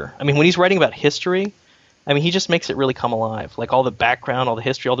brilliant writer. I mean, when he's writing about history, I mean, he just makes it really come alive. Like all the background, all the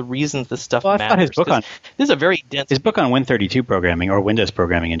history, all the reasons this stuff matters. I thought this is a very dense. His book on Win32 programming, or Windows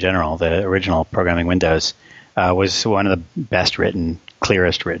programming in general, the original programming Windows, was one of the best written,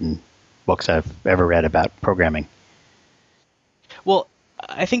 clearest written books I've ever read about programming. Well,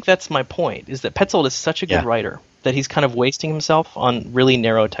 I think that's my point, is that Petzold is such a good writer that he's kind of wasting himself on really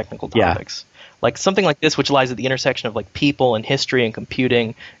narrow technical topics. Like something like this, which lies at the intersection of like people and history and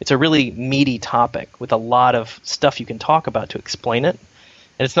computing. It's a really meaty topic with a lot of stuff you can talk about to explain it.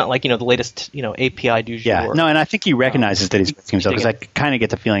 And it's not like, the latest, API du jour. Yeah, no, and I think he recognizes that he's wasting himself, because I kind of get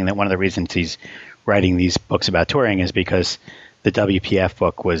the feeling that one of the reasons he's writing these books about Turing is because the WPF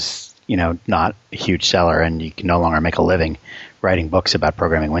book was, not a huge seller, and you can no longer make a living writing books about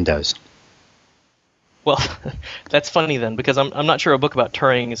programming Windows. Well, that's funny then, because I'm not sure a book about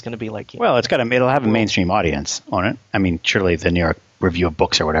Turing is going to be like. Well, it'll have a mainstream audience on it. I mean, surely the New York Review of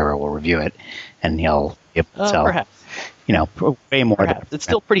Books or whatever will review it, and he'll sell. Perhaps. Way more. Perhaps. It's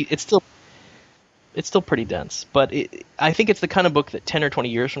still pretty dense, but I think it's the kind of book that 10 or 20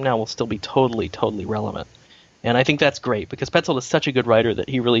 years from now will still be totally, totally relevant. And I think that's great, because Petzold is such a good writer that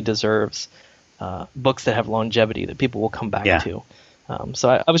he really deserves books that have longevity that people will come back to. So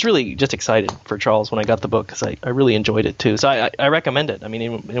I was really just excited for Charles when I got the book, because I really enjoyed it too. So I recommend it. I mean,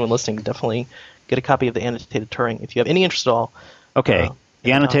 anyone listening, definitely get a copy of the Annotated Turing if you have any interest at all. Okay,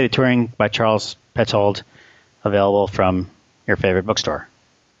 the Annotated Turing by Charles Petzold, available from your favorite bookstore.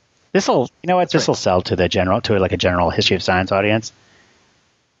 This'll sell to a general history of science audience.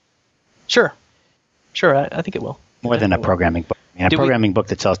 Sure, I think it will. More than a programming book. I mean, a programming book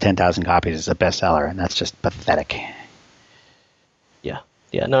that sells 10,000 copies is a bestseller, and that's just pathetic.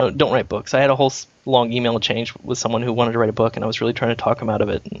 Yeah, no, don't write books. I had a whole long email exchange with someone who wanted to write a book, and I was really trying to talk him out of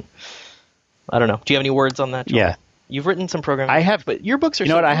it. And I don't know. Do you have any words on that, Joel? Yeah. You've written some programming. I have, but your books are. You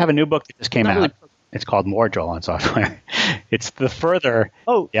know what? I have a new book that just came out. Really it's called More Joel on Software. It's the further.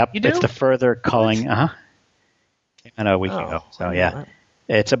 Oh, yep. You do? It's the further culling. Came out a week ago. So yeah.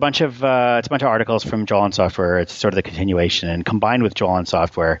 It's a bunch of articles from Joel on Software. It's sort of the continuation, and combined with Joel on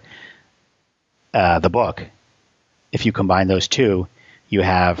Software, the book. If you combine those two, you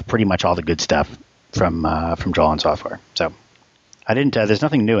have pretty much all the good stuff from Joel on Software. So I didn't. There's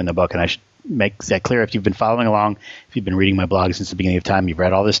nothing new in the book, and I should make that clear. If you've been following along, if you've been reading my blog since the beginning of time, you've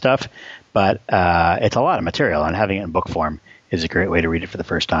read all this stuff. But it's a lot of material, and having it in book form is a great way to read it for the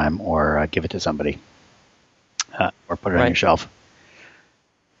first time, or give it to somebody, or put it on your shelf.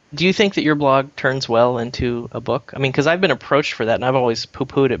 Do you think that your blog turns well into a book? I mean, because I've been approached for that, and I've always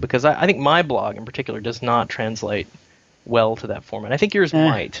poo-pooed it, because I think my blog in particular does not translate well to that format. I think yours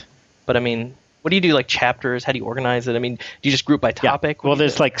might, but I mean, what do you do, like chapters? How do you organize it? I mean, do you just group by topic? Yeah. Well,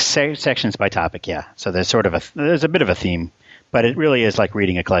 there's like sections by topic, yeah. So there's there's a bit of a theme, but it really is like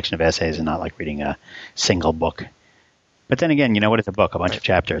reading a collection of essays and not like reading a single book. But then again, what is a book? A bunch of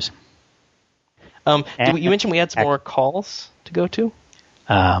chapters. You mentioned we had some more calls to go to?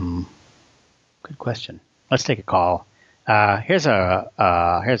 Good question. Let's take a call. Here's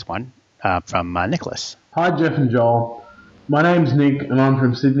one from Nicholas. Hi, Jeff and Joel. My name's Nick, and I'm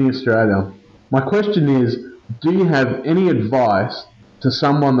from Sydney, Australia. My question is, do you have any advice to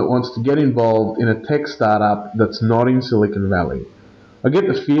someone that wants to get involved in a tech startup that's not in Silicon Valley? I get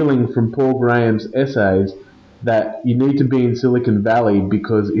the feeling from Paul Graham's essays that you need to be in Silicon Valley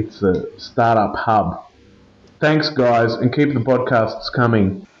because it's a startup hub. Thanks, guys, and keep the podcasts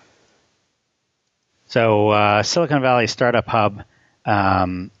coming. So, Silicon Valley Startup Hub.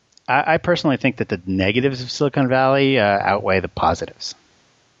 I personally think that the negatives of Silicon Valley outweigh the positives.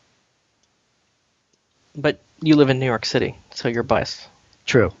 But you live in New York City, so you're biased.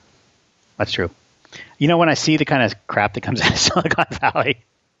 True. That's true. When I see the kind of crap that comes out of Silicon Valley,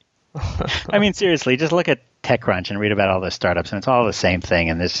 I mean, seriously, just look at TechCrunch and read about all the startups, and it's all the same thing,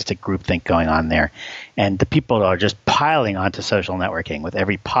 and there's just a groupthink going on there. And the people are just piling onto social networking with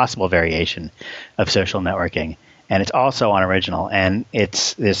every possible variation of social networking. And it's also unoriginal. And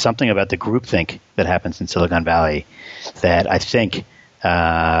there's something about the groupthink that happens in Silicon Valley that I think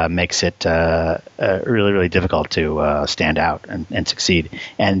makes it really, really difficult to stand out and succeed.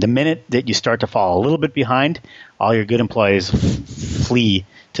 And the minute that you start to fall a little bit behind, all your good employees flee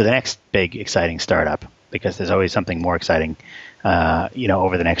to the next big, exciting startup, because there's always something more exciting,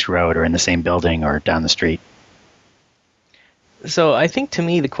 over the next road or in the same building or down the street. So I think, to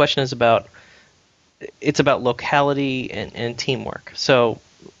me, the question is about locality and teamwork. So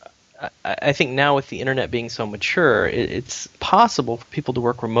I think now, with the internet being so mature, it's possible for people to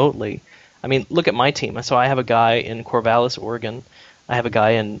work remotely. I mean, look at my team. So I have a guy in Corvallis, Oregon. I have a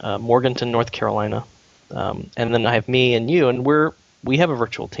guy in Morganton, North Carolina. And then I have me and you, and we have a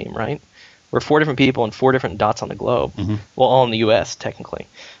virtual team, right? We're 4 different people in 4 different dots on the globe. Mm-hmm. Well, all in the U.S., technically.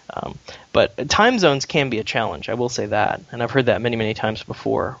 But time zones can be a challenge, I will say that. And I've heard that many, many times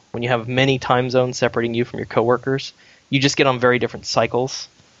before. When you have many time zones separating you from your coworkers, you just get on very different cycles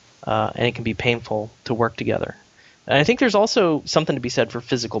and it can be painful to work together. And I think there's also something to be said for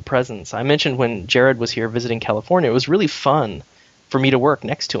physical presence. I mentioned when Jared was here visiting California, it was really fun for me to work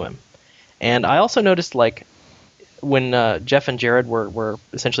next to him. And I also noticed, like, when Jeff and Jared were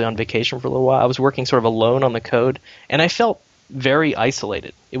essentially on vacation for a little while, I was working sort of alone on the code, and I felt very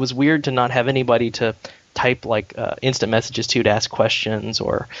isolated. It was weird to not have anybody to type like instant messages to ask questions,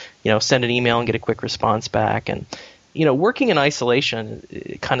 or send an email and get a quick response back. And working in isolation,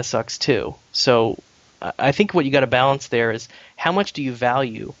 it kind of sucks too. So I think what you got to balance there is how much do you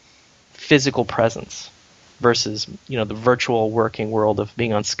value physical presence versus the virtual working world of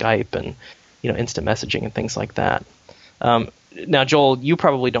being on Skype and instant messaging and things like that. Now, Joel, you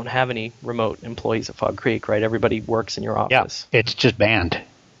probably don't have any remote employees at Fog Creek, right? Everybody works in your office. Yeah, it's just banned.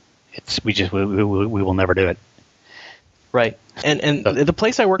 We will never do it. Right. And the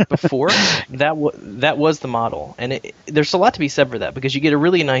place I worked before, that was the model. And there's a lot to be said for that, because you get a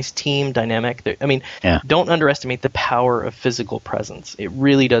really nice team dynamic. Don't underestimate the power of physical presence. It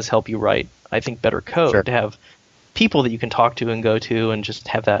really does help you write, I think, better code to have people that you can talk to and go to and just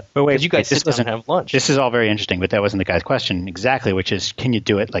have that. But wait, you guys sit down and have lunch. This is all very interesting, but that wasn't the guy's question exactly, which is, can you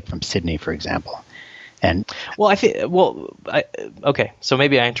do it like from Sydney, for example? And okay, so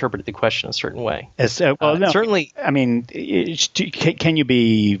maybe I interpreted the question a certain way. No, certainly. I mean, can you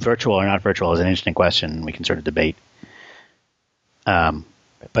be virtual or not virtual is an interesting question. We can sort of debate. But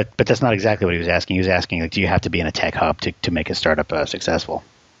that's not exactly what he was asking. He was asking, like, do you have to be in a tech hub to make a startup successful?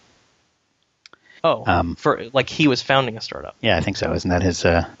 Oh, for like he was founding a startup. Yeah, I think so. Isn't that his?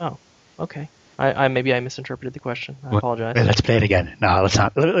 Oh, okay. Maybe I misinterpreted the question. I apologize. Let's play it again. No, let's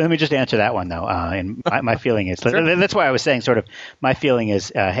not. Let me just answer that one though. And my feeling is that's why I was saying sort of my feeling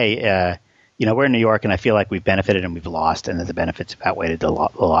is, hey, we're in New York, and I feel like we've benefited and we've lost, and that the benefits have outweighed the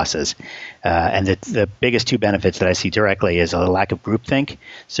losses. And the biggest two benefits that I see directly is a lack of groupthink.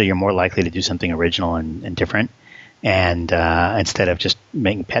 So you're more likely to do something original and different. And instead of just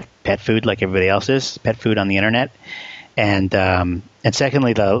making pet food like everybody else is, pet food on the internet. And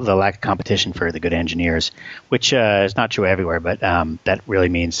secondly, the lack of competition for the good engineers, which is not true everywhere, but that really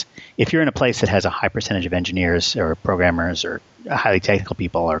means if you're in a place that has a high percentage of engineers or programmers or highly technical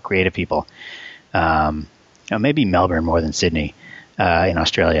people or creative people, maybe Melbourne more than Sydney in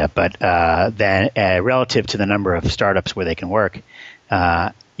Australia, but then relative to the number of startups where they can work,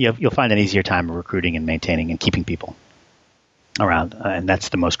 you'll find an easier time of recruiting and maintaining and keeping people around, and that's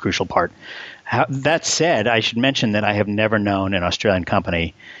the most crucial part. That said, I should mention that I have never known an Australian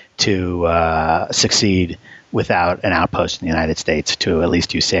company to succeed without an outpost in the United States to at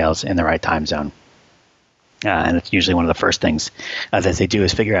least do sales in the right time zone. And it's usually one of the first things that they do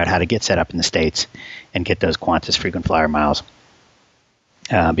is figure out how to get set up in the States and get those Qantas frequent flyer miles,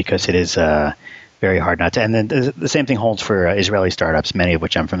 because it is very hard not to. And then the same thing holds for Israeli startups, many of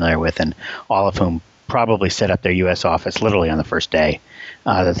which I'm familiar with, and all of whom probably set up their U.S. office literally on the first day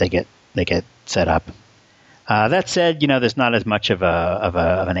that they get set up. That said, there's not as much of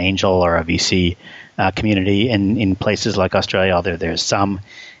an angel or a VC community in places like Australia, although there's some.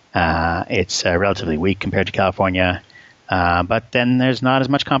 It's relatively weak compared to California, but then there's not as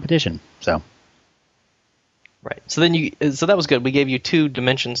much competition. So. Right. So that was good. We gave you two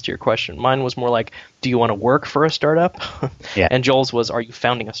dimensions to your question. Mine was more like, do you want to work for a startup? Yeah. And Joel's was, are you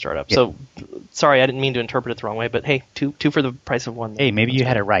founding a startup? Yeah. So, sorry, I didn't mean to interpret it the wrong way, but hey, two for the price of one. Hey, maybe you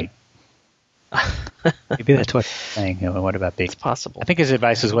had it right. Maybe that's what he's saying. What about B? It's possible. I think his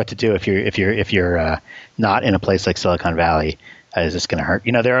advice is what to do if you're not in a place like Silicon Valley. Is this going to hurt?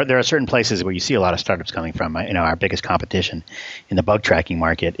 There are certain places where you see a lot of startups coming from. Our biggest competition in the bug tracking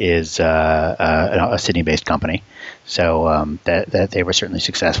market is a Sydney-based company. So that they were certainly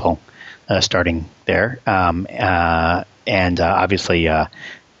successful starting there. And obviously,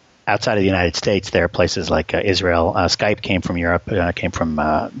 outside of the United States, there are places like Israel. Skype came from Europe, came from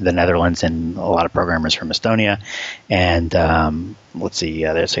the Netherlands, and a lot of programmers from Estonia. And let's see,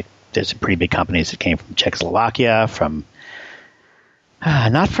 there's some pretty big companies that came from Czechoslovakia, from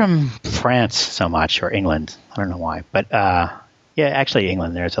not from France so much, or England. I don't know why. But, actually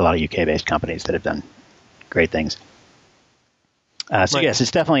England. There's a lot of UK-based companies that have done great things. Right. Yes,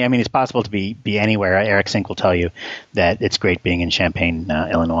 it's definitely, it's possible to be anywhere. Eric Sink will tell you that it's great being in Champaign,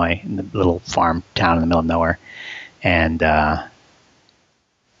 Illinois, in the little farm town in the middle of nowhere. And there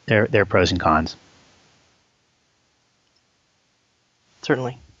are pros and cons.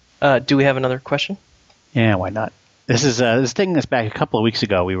 Certainly. Do we have another question? Yeah, why not? This taking us back a couple of weeks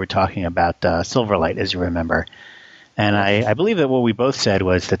ago. We were talking about Silverlight, as you remember, and I believe that what we both said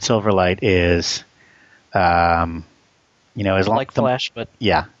was that Silverlight is, as long like Flash, but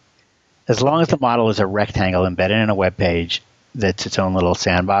as long as the model is a rectangle embedded in a web page, that's its own little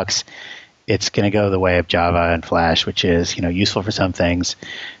sandbox, it's going to go the way of Java and Flash, which is useful for some things,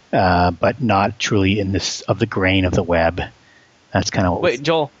 but not truly in this of the grain of the web. That's kind of Wait,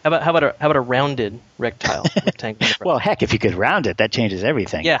 Joel. How about a rounded rectangle? Well, heck, if you could round it, that changes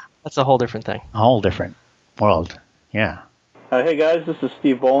everything. Yeah, that's a whole different thing. A whole different world. Yeah. Hey guys, this is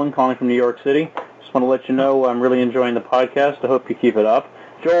Steve Boland calling from New York City. Just want to let you know I'm really enjoying the podcast. I hope you keep it up.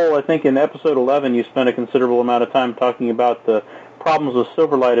 Joel, I think in episode 11 you spent a considerable amount of time talking about the problems with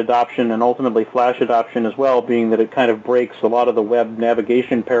Silverlight adoption and ultimately Flash adoption as well, being that it kind of breaks a lot of the web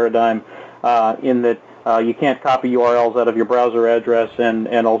navigation paradigm in that you can't copy URLs out of your browser address, and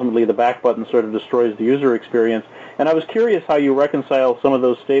ultimately the back button sort of destroys the user experience. And I was curious how you reconcile some of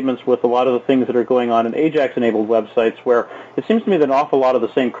those statements with a lot of the things that are going on in AJAX-enabled websites, where it seems to me that an awful lot of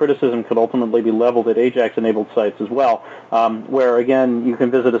the same criticism could ultimately be leveled at AJAX-enabled sites as well, where, again, you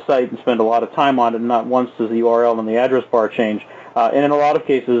can visit a site and spend a lot of time on it, and not once does the URL and the address bar change. And in a lot of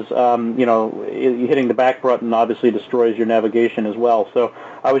cases, hitting the back button obviously destroys your navigation as well. So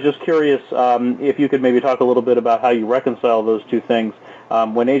I was just curious if you could maybe talk a little bit about how you reconcile those two things.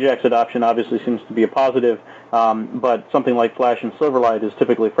 When AJAX adoption obviously seems to be a positive, but something like Flash and Silverlight is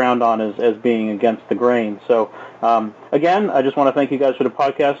typically frowned on as being against the grain. So again, I just want to thank you guys for the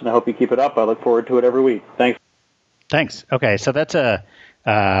podcast, and I hope you keep it up. I look forward to it every week. Thanks. Okay, so that's a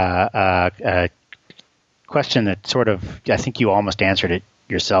question that sort of, I think you almost answered it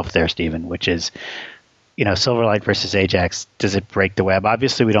yourself there, Stephen, which is, Silverlight versus AJAX, does it break the web?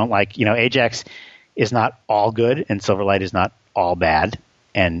 Obviously, we don't like, AJAX is not all good and Silverlight is not all bad.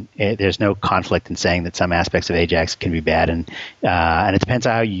 And there's no conflict in saying that some aspects of AJAX can be bad, and it depends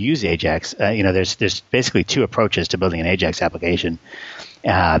on how you use AJAX. There's basically two approaches to building an AJAX application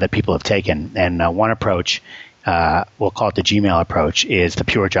that people have taken, and one approach, we'll call it the Gmail approach, is the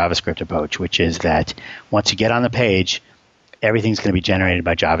pure JavaScript approach, which is that once you get on the page, everything's going to be generated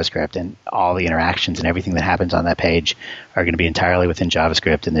by JavaScript, and all the interactions and everything that happens on that page are going to be entirely within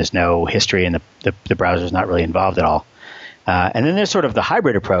JavaScript, and there's no history, and the browser's not really involved at all. And then there's sort of the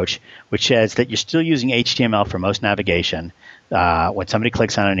hybrid approach, which says that you're still using HTML for most navigation. When somebody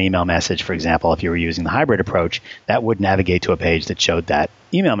clicks on an email message, for example, if you were using the hybrid approach, that would navigate to a page that showed that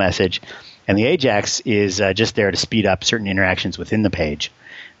email message. And the AJAX is just there to speed up certain interactions within the page.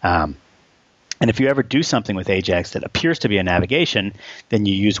 And if you ever do something with AJAX that appears to be a navigation, then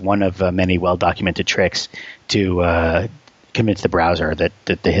you use one of many well-documented tricks to convince the browser that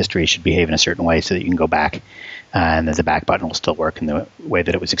the history should behave in a certain way so that you can go back and then the back button will still work in the way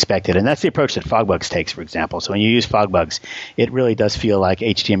that it was expected. And that's the approach that Fogbugs takes, for example. So when you use Fogbugs, it really does feel like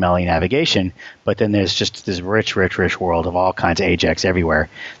HTML navigation, but then there's just this rich world of all kinds of AJAX everywhere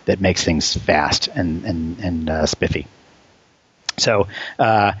that makes things fast and spiffy. So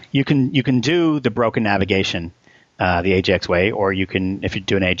you can do the broken navigation the AJAX way, or you can, if you're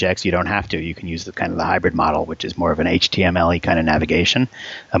doing AJAX, you don't have to. You can use the kind of the hybrid model, which is more of an HTML-y kind of navigation,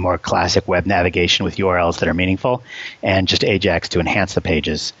 a more classic web navigation with URLs that are meaningful, and just AJAX to enhance the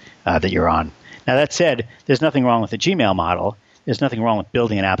pages that you're on. Now, that said, there's nothing wrong with the Gmail model. There's nothing wrong with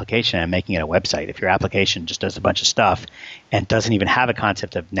building an application and making it a website. If your application just does a bunch of stuff and doesn't even have a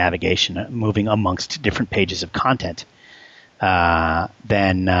concept of navigation, moving amongst different pages of content,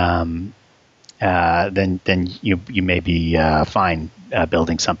 then you may be fine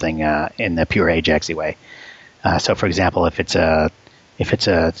building something in the pure AJAX-y way. So, for example, if it's a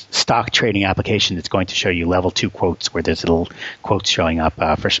stock trading application that's going to show you level 2 quotes, where there's little quotes showing up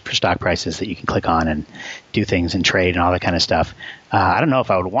for stock prices that you can click on and do things and trade and all that kind of stuff, I don't know if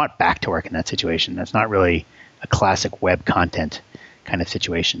I would want back to work in that situation. That's not really a classic web content kind of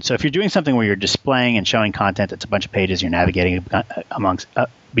situation. So if you're doing something where you're displaying and showing content that's a bunch of pages, you're navigating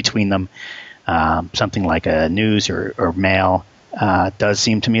between them, something like a news or mail does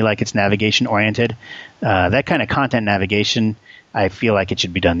seem to me like it's navigation oriented. That kind of content navigation, I feel like it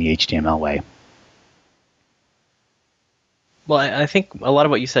should be done the HTML way. Well, I think a lot of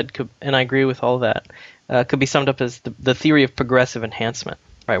what you said, and I agree with all that, could be summed up as the theory of progressive enhancement,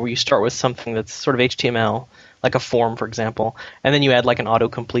 right? Where you start with something that's sort of HTML, like a form, for example, and then you add like an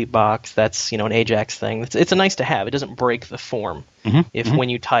autocomplete box that's, an AJAX thing. It's a nice to have. It doesn't break the form when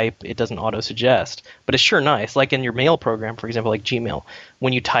you type, it doesn't auto-suggest. But it's sure nice. Like in your mail program, for example, like Gmail,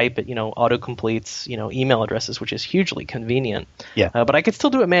 when you type it, auto-completes, email addresses, which is hugely convenient. Yeah. But I could still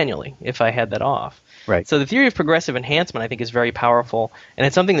do it manually if I had that off. Right. So the theory of progressive enhancement, I think, is very powerful, and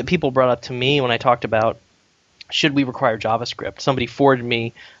it's something that people brought up to me when I talked about should we require JavaScript. Somebody forwarded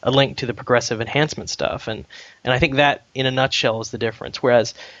me a link to the progressive enhancement stuff, and I think that, in a nutshell, is the difference.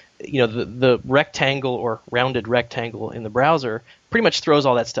 Whereas, the rectangle or rounded rectangle in the browser pretty much throws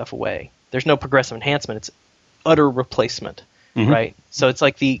all that stuff away. There's no progressive enhancement. It's utter replacement. right? So it's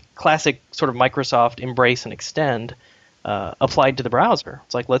like the classic sort of Microsoft embrace and extend applied to the browser.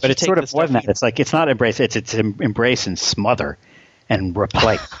 It's like, let's But just it's take sort this of more stuff. than that. It's like it's not embrace. It's embrace and smother and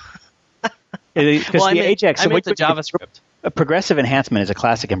replace. Because I the meant Ajax, the JavaScript. a progressive enhancement is a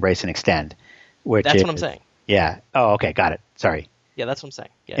classic embrace and extend. That's what I'm saying. Yeah. Oh, okay. Got it. Sorry. Yeah, that's what I'm saying.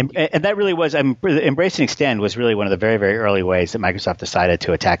 Yeah, And that really was, embrace and extend was really one of the very, very early ways that Microsoft decided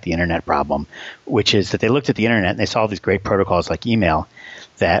to attack the internet problem, which is that they looked at the internet and they saw these great protocols like email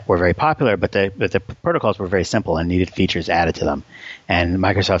that were very popular, but the protocols were very simple and needed features added to them. And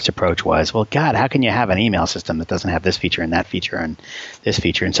Microsoft's approach was, well, God, how can you have an email system that doesn't have this feature and that feature and this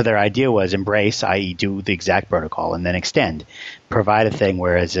feature? And so their idea was embrace, i.e. do the exact protocol, and then extend. Provide a thing,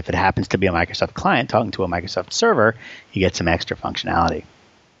 whereas if it happens to be a Microsoft client talking to a Microsoft server, you get some extra functionality.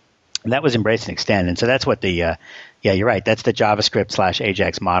 And that was embrace and extend. And so that's what yeah, you're right. That's the JavaScript /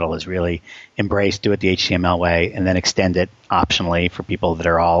 Ajax model is really embrace, do it the HTML way, and then extend it optionally for people that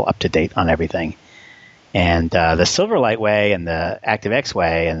are all up to date on everything. And the Silverlight way and the ActiveX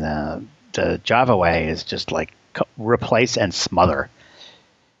way and the Java way is just like replace and smother.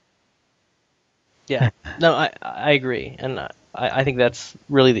 Yeah. No, I agree. And I think that's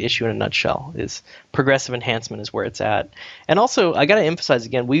really the issue in a nutshell, is progressive enhancement is where it's at. And also, I got to emphasize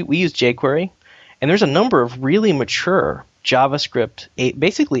again, we use jQuery, and there's a number of really mature JavaScript,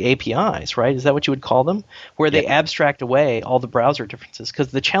 basically APIs, right? Is that what you would call them? Where they abstract away all the browser differences. Because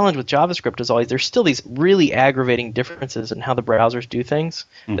the challenge with JavaScript is always there's still these really aggravating differences in how the browsers do things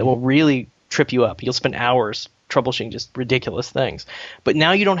that will really trip you up. You'll spend hours troubleshooting just ridiculous things. But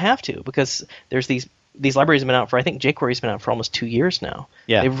now you don't have to, because there's these libraries have been out for, I think jQuery's been out for almost 2 years now.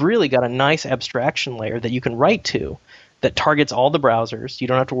 Yeah. They've really got a nice abstraction layer that you can write to that targets all the browsers. You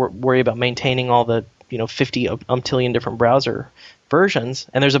don't have to worry about maintaining all the 50 umptillion different browser versions.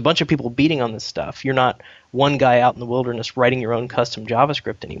 And there's a bunch of people beating on this stuff. You're not one guy out in the wilderness writing your own custom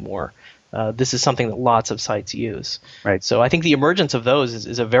JavaScript anymore. This is something that lots of sites use. Right. So I think the emergence of those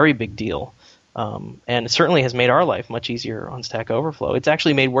is a very big deal. And it certainly has made our life much easier on Stack Overflow. It's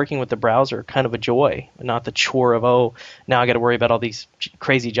actually made working with the browser kind of a joy, not the chore of, now I got to worry about all these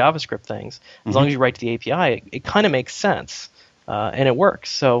crazy JavaScript things. As long as you write to the API, it kind of makes sense, and it works.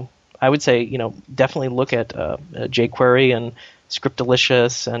 So I would say, definitely look at jQuery and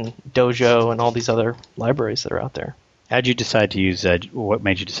Scriptalicious and Dojo and all these other libraries that are out there. How did you decide to use, what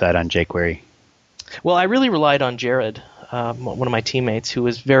made you decide on jQuery? Well, I really relied on Jared, one of my teammates, who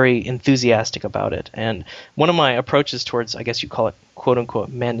was very enthusiastic about it. And one of my approaches towards, I guess you call it, quote-unquote,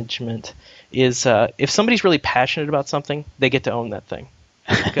 management, is if somebody's really passionate about something, they get to own that thing.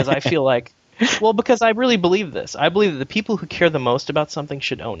 Because I feel like, because I really believe this. I believe that the people who care the most about something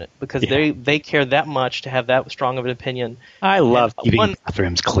should own it, because they care that much to have that strong of an opinion. I love keeping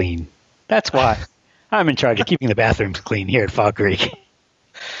bathrooms clean. That's why I'm in charge of keeping the bathrooms clean here at Fog Creek.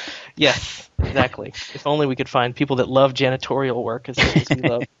 Yes, exactly. If only we could find people that love janitorial work as much as we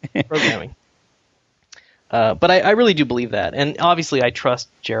love programming. But I really do believe that. And obviously I trust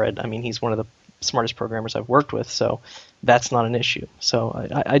Jared. I mean, he's one of the smartest programmers I've worked with, so that's not an issue. So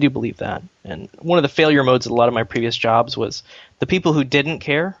I do believe that. And one of the failure modes of a lot of my previous jobs was the people who didn't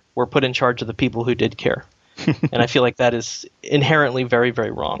care were put in charge of the people who did care. And I feel like that is inherently very,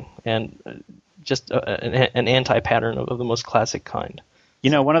 very wrong, and just an anti-pattern of the most classic kind.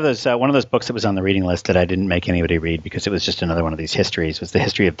 One of those books that was on the reading list that I didn't make anybody read because it was just another one of these histories was The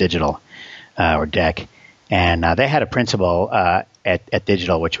History of Digital, or DEC. And they had a principle at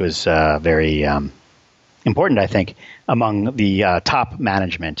Digital which was very important, I think, among the top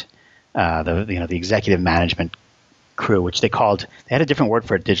management, the executive management crew, which they had a different word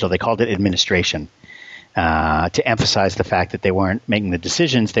for it, Digital. They called it administration. To emphasize the fact that they weren't making the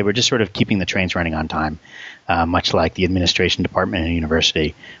decisions, they were just sort of keeping the trains running on time, much like the administration department in a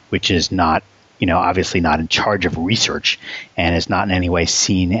university, which is not, obviously not in charge of research and is not in any way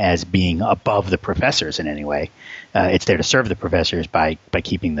seen as being above the professors in any way. It's there to serve the professors by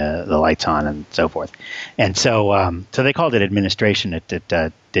keeping the lights on and so forth. And so they called it administration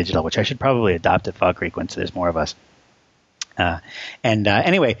at Digital, which I should probably adopt at Fog Creek once there's more of us.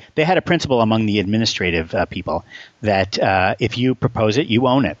 Anyway, they had a principle among the administrative people that if you propose it, you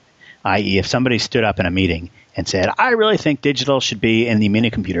own it. I.e., if somebody stood up in a meeting and said, I really think Digital should be in the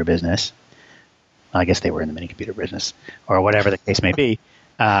mini-computer business, I guess they were in the mini-computer business, or whatever the case may be,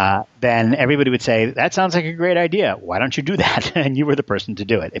 then everybody would say, that sounds like a great idea. Why don't you do that? And you were the person to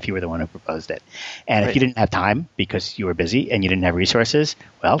do it if you were the one who proposed it. And if you didn't have time because you were busy and you didn't have resources,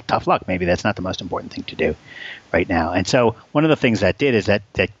 well, tough luck. Maybe that's not the most important thing to do right now. And so one of the things that did is that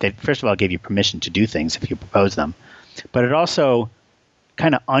first of all, gave you permission to do things if you propose them. But it also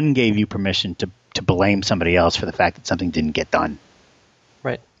kind of ungave you permission to blame somebody else for the fact that something didn't get done.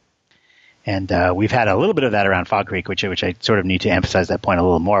 Right. And we've had a little bit of that around Fog Creek, which I sort of need to emphasize that point a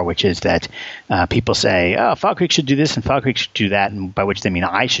little more, which is that people say, oh, Fog Creek should do this and Fog Creek should do that, and by which they mean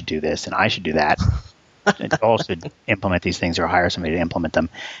I should do this and I should do that. And Joel should implement these things or hire somebody to implement them.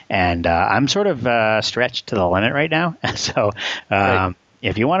 And I'm sort of stretched to the limit right now. So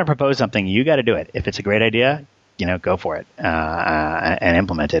if you want to propose something, you got to do it. If it's a great idea, go for it and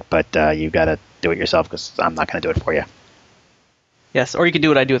implement it. But you got to do it yourself because I'm not going to do it for you. Yes, or you can do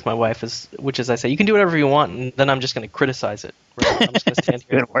what I do with my wife, which is I say, you can do whatever you want, and then I'm just going to criticize it. Right? I'm just going to stand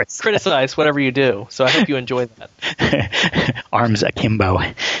here and criticize whatever you do. So I hope you enjoy that. Arms akimbo.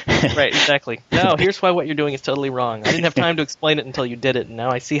 Right, exactly. No, here's why what you're doing is totally wrong. I didn't have time to explain it until you did it, and now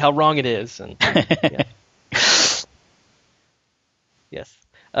I see how wrong it is. And yeah. Yes.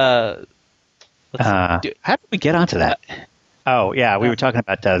 Let's see. How did we get onto that? Oh, yeah, we were talking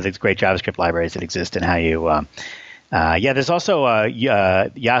about the great JavaScript libraries that exist and how you... there's also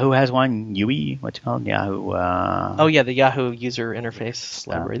Yahoo has one. UE, what's it called? Yahoo. Oh yeah, the Yahoo user interface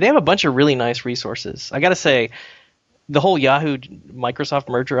library. They have a bunch of really nice resources. I got to say, the whole Yahoo Microsoft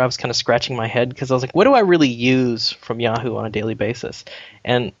merger, I was kind of scratching my head because I was like, what do I really use from Yahoo on a daily basis?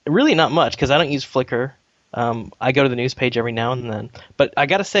 And really not much because I don't use Flickr. I go to the news page every now and then. But I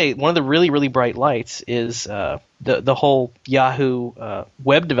got to say, one of the really, really bright lights is the whole Yahoo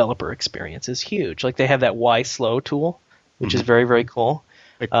web developer experience is huge. Like they have that Y Slow tool, which is very, very cool.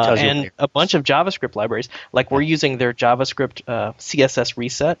 And a bunch of JavaScript libraries. Like we're using their JavaScript CSS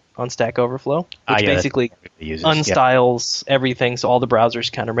reset on Stack Overflow, which basically unstyles everything so all the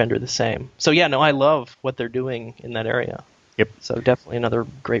browsers kind of render the same. So yeah, no, I love what they're doing in that area. Yep. So definitely another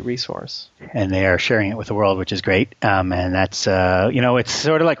great resource. And they are sharing it with the world, which is great. And that's, it's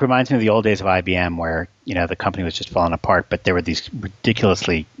sort of like reminds me of the old days of IBM where, the company was just falling apart, but there were these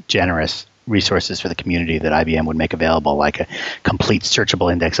ridiculously generous resources for the community that IBM would make available, like a complete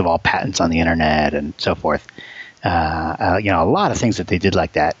searchable index of all patents on the internet and so forth. A lot of things that they did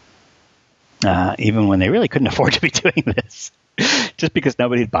like that, even when they really couldn't afford to be doing this, just because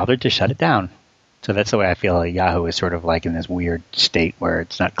nobody had bothered to shut it down. So that's the way I feel like Yahoo is sort of like in this weird state where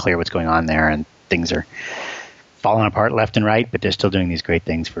it's not clear what's going on there and things are falling apart left and right, but they're still doing these great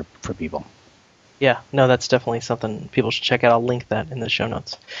things for people. Yeah, no, that's definitely something people should check out. I'll link that in the show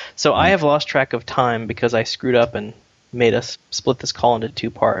notes. So I have lost track of time because I screwed up and made us split this call into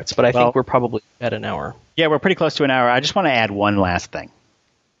 2 parts, but I think we're probably at an hour. Yeah, we're pretty close to an hour. I just want to add one last thing.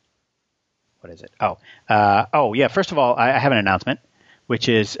 What is it? Yeah, first of all, I have an announcement, which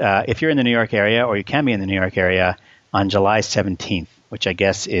is if you're in the New York area, or you can be in the New York area, on July 17th, which I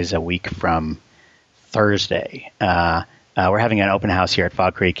guess is a week from Thursday, we're having an open house here at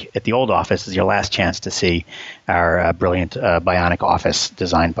Fog Creek at the old office. This is your last chance to see our brilliant bionic office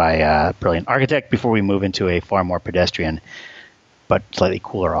designed by a brilliant architect before we move into a far more pedestrian but slightly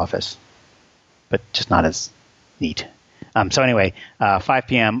cooler office, but just not as neat. So anyway, 5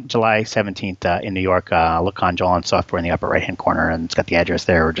 p.m., July 17th in New York. Look on Joel and Software in the upper right-hand corner, and it's got the address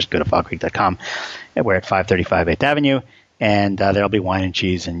there, or just go to fogcreek.com. We're at 535 8th Avenue, and there'll be wine and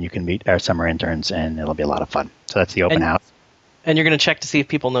cheese, and you can meet our summer interns, and it'll be a lot of fun. So that's the open house. And you're going to check to see if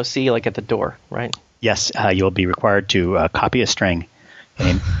people know C, like at the door, right? Yes, you'll be required to copy a string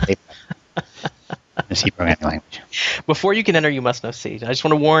in the C programming language. Before you can enter, you must know C. I just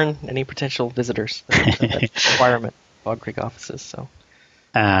want to warn any potential visitors that that's a requirement. Fog Creek offices. So,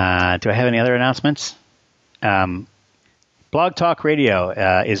 do I have any other announcements? Blog Talk Radio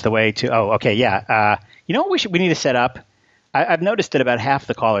is the way to. Oh, okay, yeah. You know what we need to set up? I've noticed that about half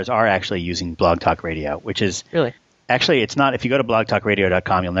the callers are actually using Blog Talk Radio, which is really actually it's not. If you go to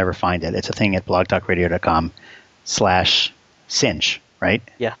blogtalkradio.com, you'll never find it. It's a thing at blogtalkradio.com/cinch, right?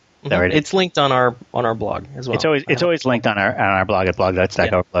 Yeah. Mm-hmm. It's linked on our blog as well. It's always linked on our blog at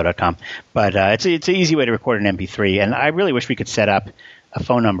blog.stackoverflow.com. But it's an easy way to record an MP3, and I really wish we could set up a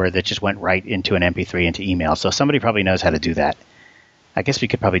phone number that just went right into an MP3 into email. So somebody probably knows how to do that. I guess we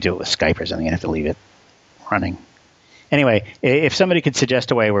could probably do it with Skype or something. I'd have to leave it running. Anyway, if somebody could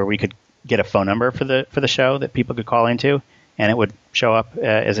suggest a way where we could get a phone number for the show that people could call into, and it would show up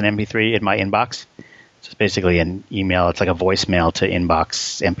as an MP3 in my inbox. So it's basically an email. It's like a voicemail to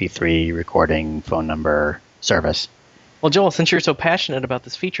inbox MP3 recording phone number service. Well, Joel, since you're so passionate about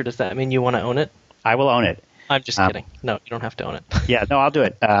this feature, does that mean you want to own it? I will own it. I'm just kidding. No, you don't have to own it. Yeah, no, I'll do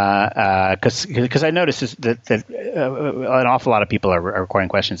it. Because I noticed that an awful lot of people are recording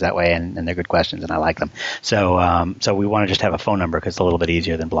questions that way, and they're good questions, and I like them. So we want to just have a phone number because it's a little bit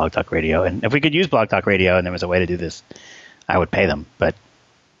easier than Blog Talk Radio. And if we could use Blog Talk Radio and there was a way to do this, I would pay them, but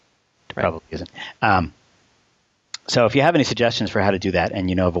probably isn't. So if you have any suggestions for how to do that, and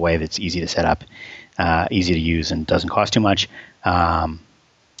you know of a way that's easy to set up, easy to use, and doesn't cost too much,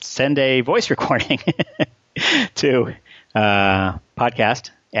 send a voice recording to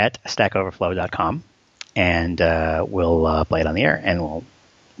podcast@stackoverflow.com, and we'll play it on the air, and we'll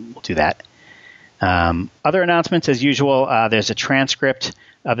do that. Other announcements, as usual, there's a transcript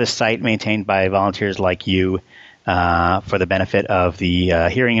of this site maintained by volunteers like you for the benefit of the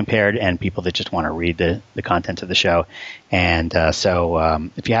hearing impaired and people that just want to read the content of the show. And so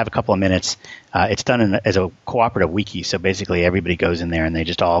if you have a couple of minutes, it's done as a cooperative wiki. So basically everybody goes in there and they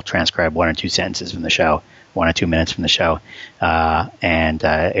just all transcribe 1 or 2 sentences from the show, 1 or 2 minutes from the show. And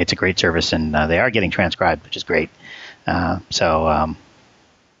it's a great service, and they are getting transcribed, which is great.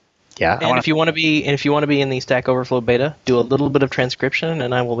 Yeah. And if you want to be in the Stack Overflow beta, do a little bit of transcription,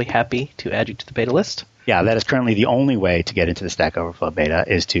 and I will be happy to add you to the beta list. Yeah, that is currently the only way to get into the Stack Overflow beta,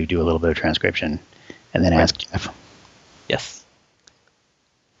 is to do a little bit of transcription and then ask Jeff. Yes.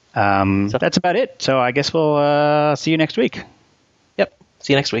 That's about it. So I guess we'll see you next week. Yep.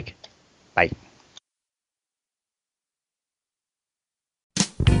 See you next week. Bye.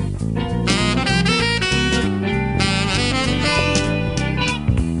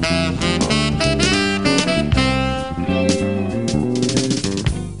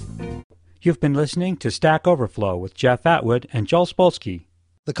 You've been listening to Stack Overflow with Jeff Atwood and Joel Spolsky.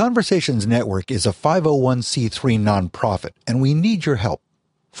 The Conversations Network is a 501c3 nonprofit, and we need your help.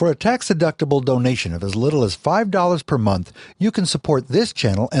 For a tax-deductible donation of as little as $5 per month, you can support this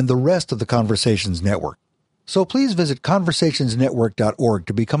channel and the rest of the Conversations Network. So please visit conversationsnetwork.org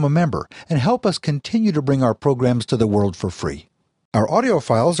to become a member and help us continue to bring our programs to the world for free. Our audio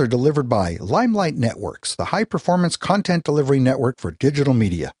files are delivered by Limelight Networks, the high-performance content delivery network for digital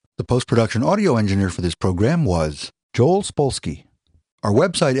media. The post-production audio engineer for this program was Joel Spolsky. Our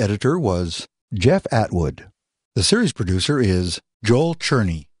website editor was Jeff Atwood. The series producer is Joel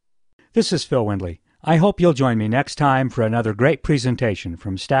Cherney. This is Phil Windley. I hope you'll join me next time for another great presentation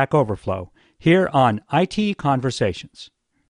from Stack Overflow here on IT Conversations.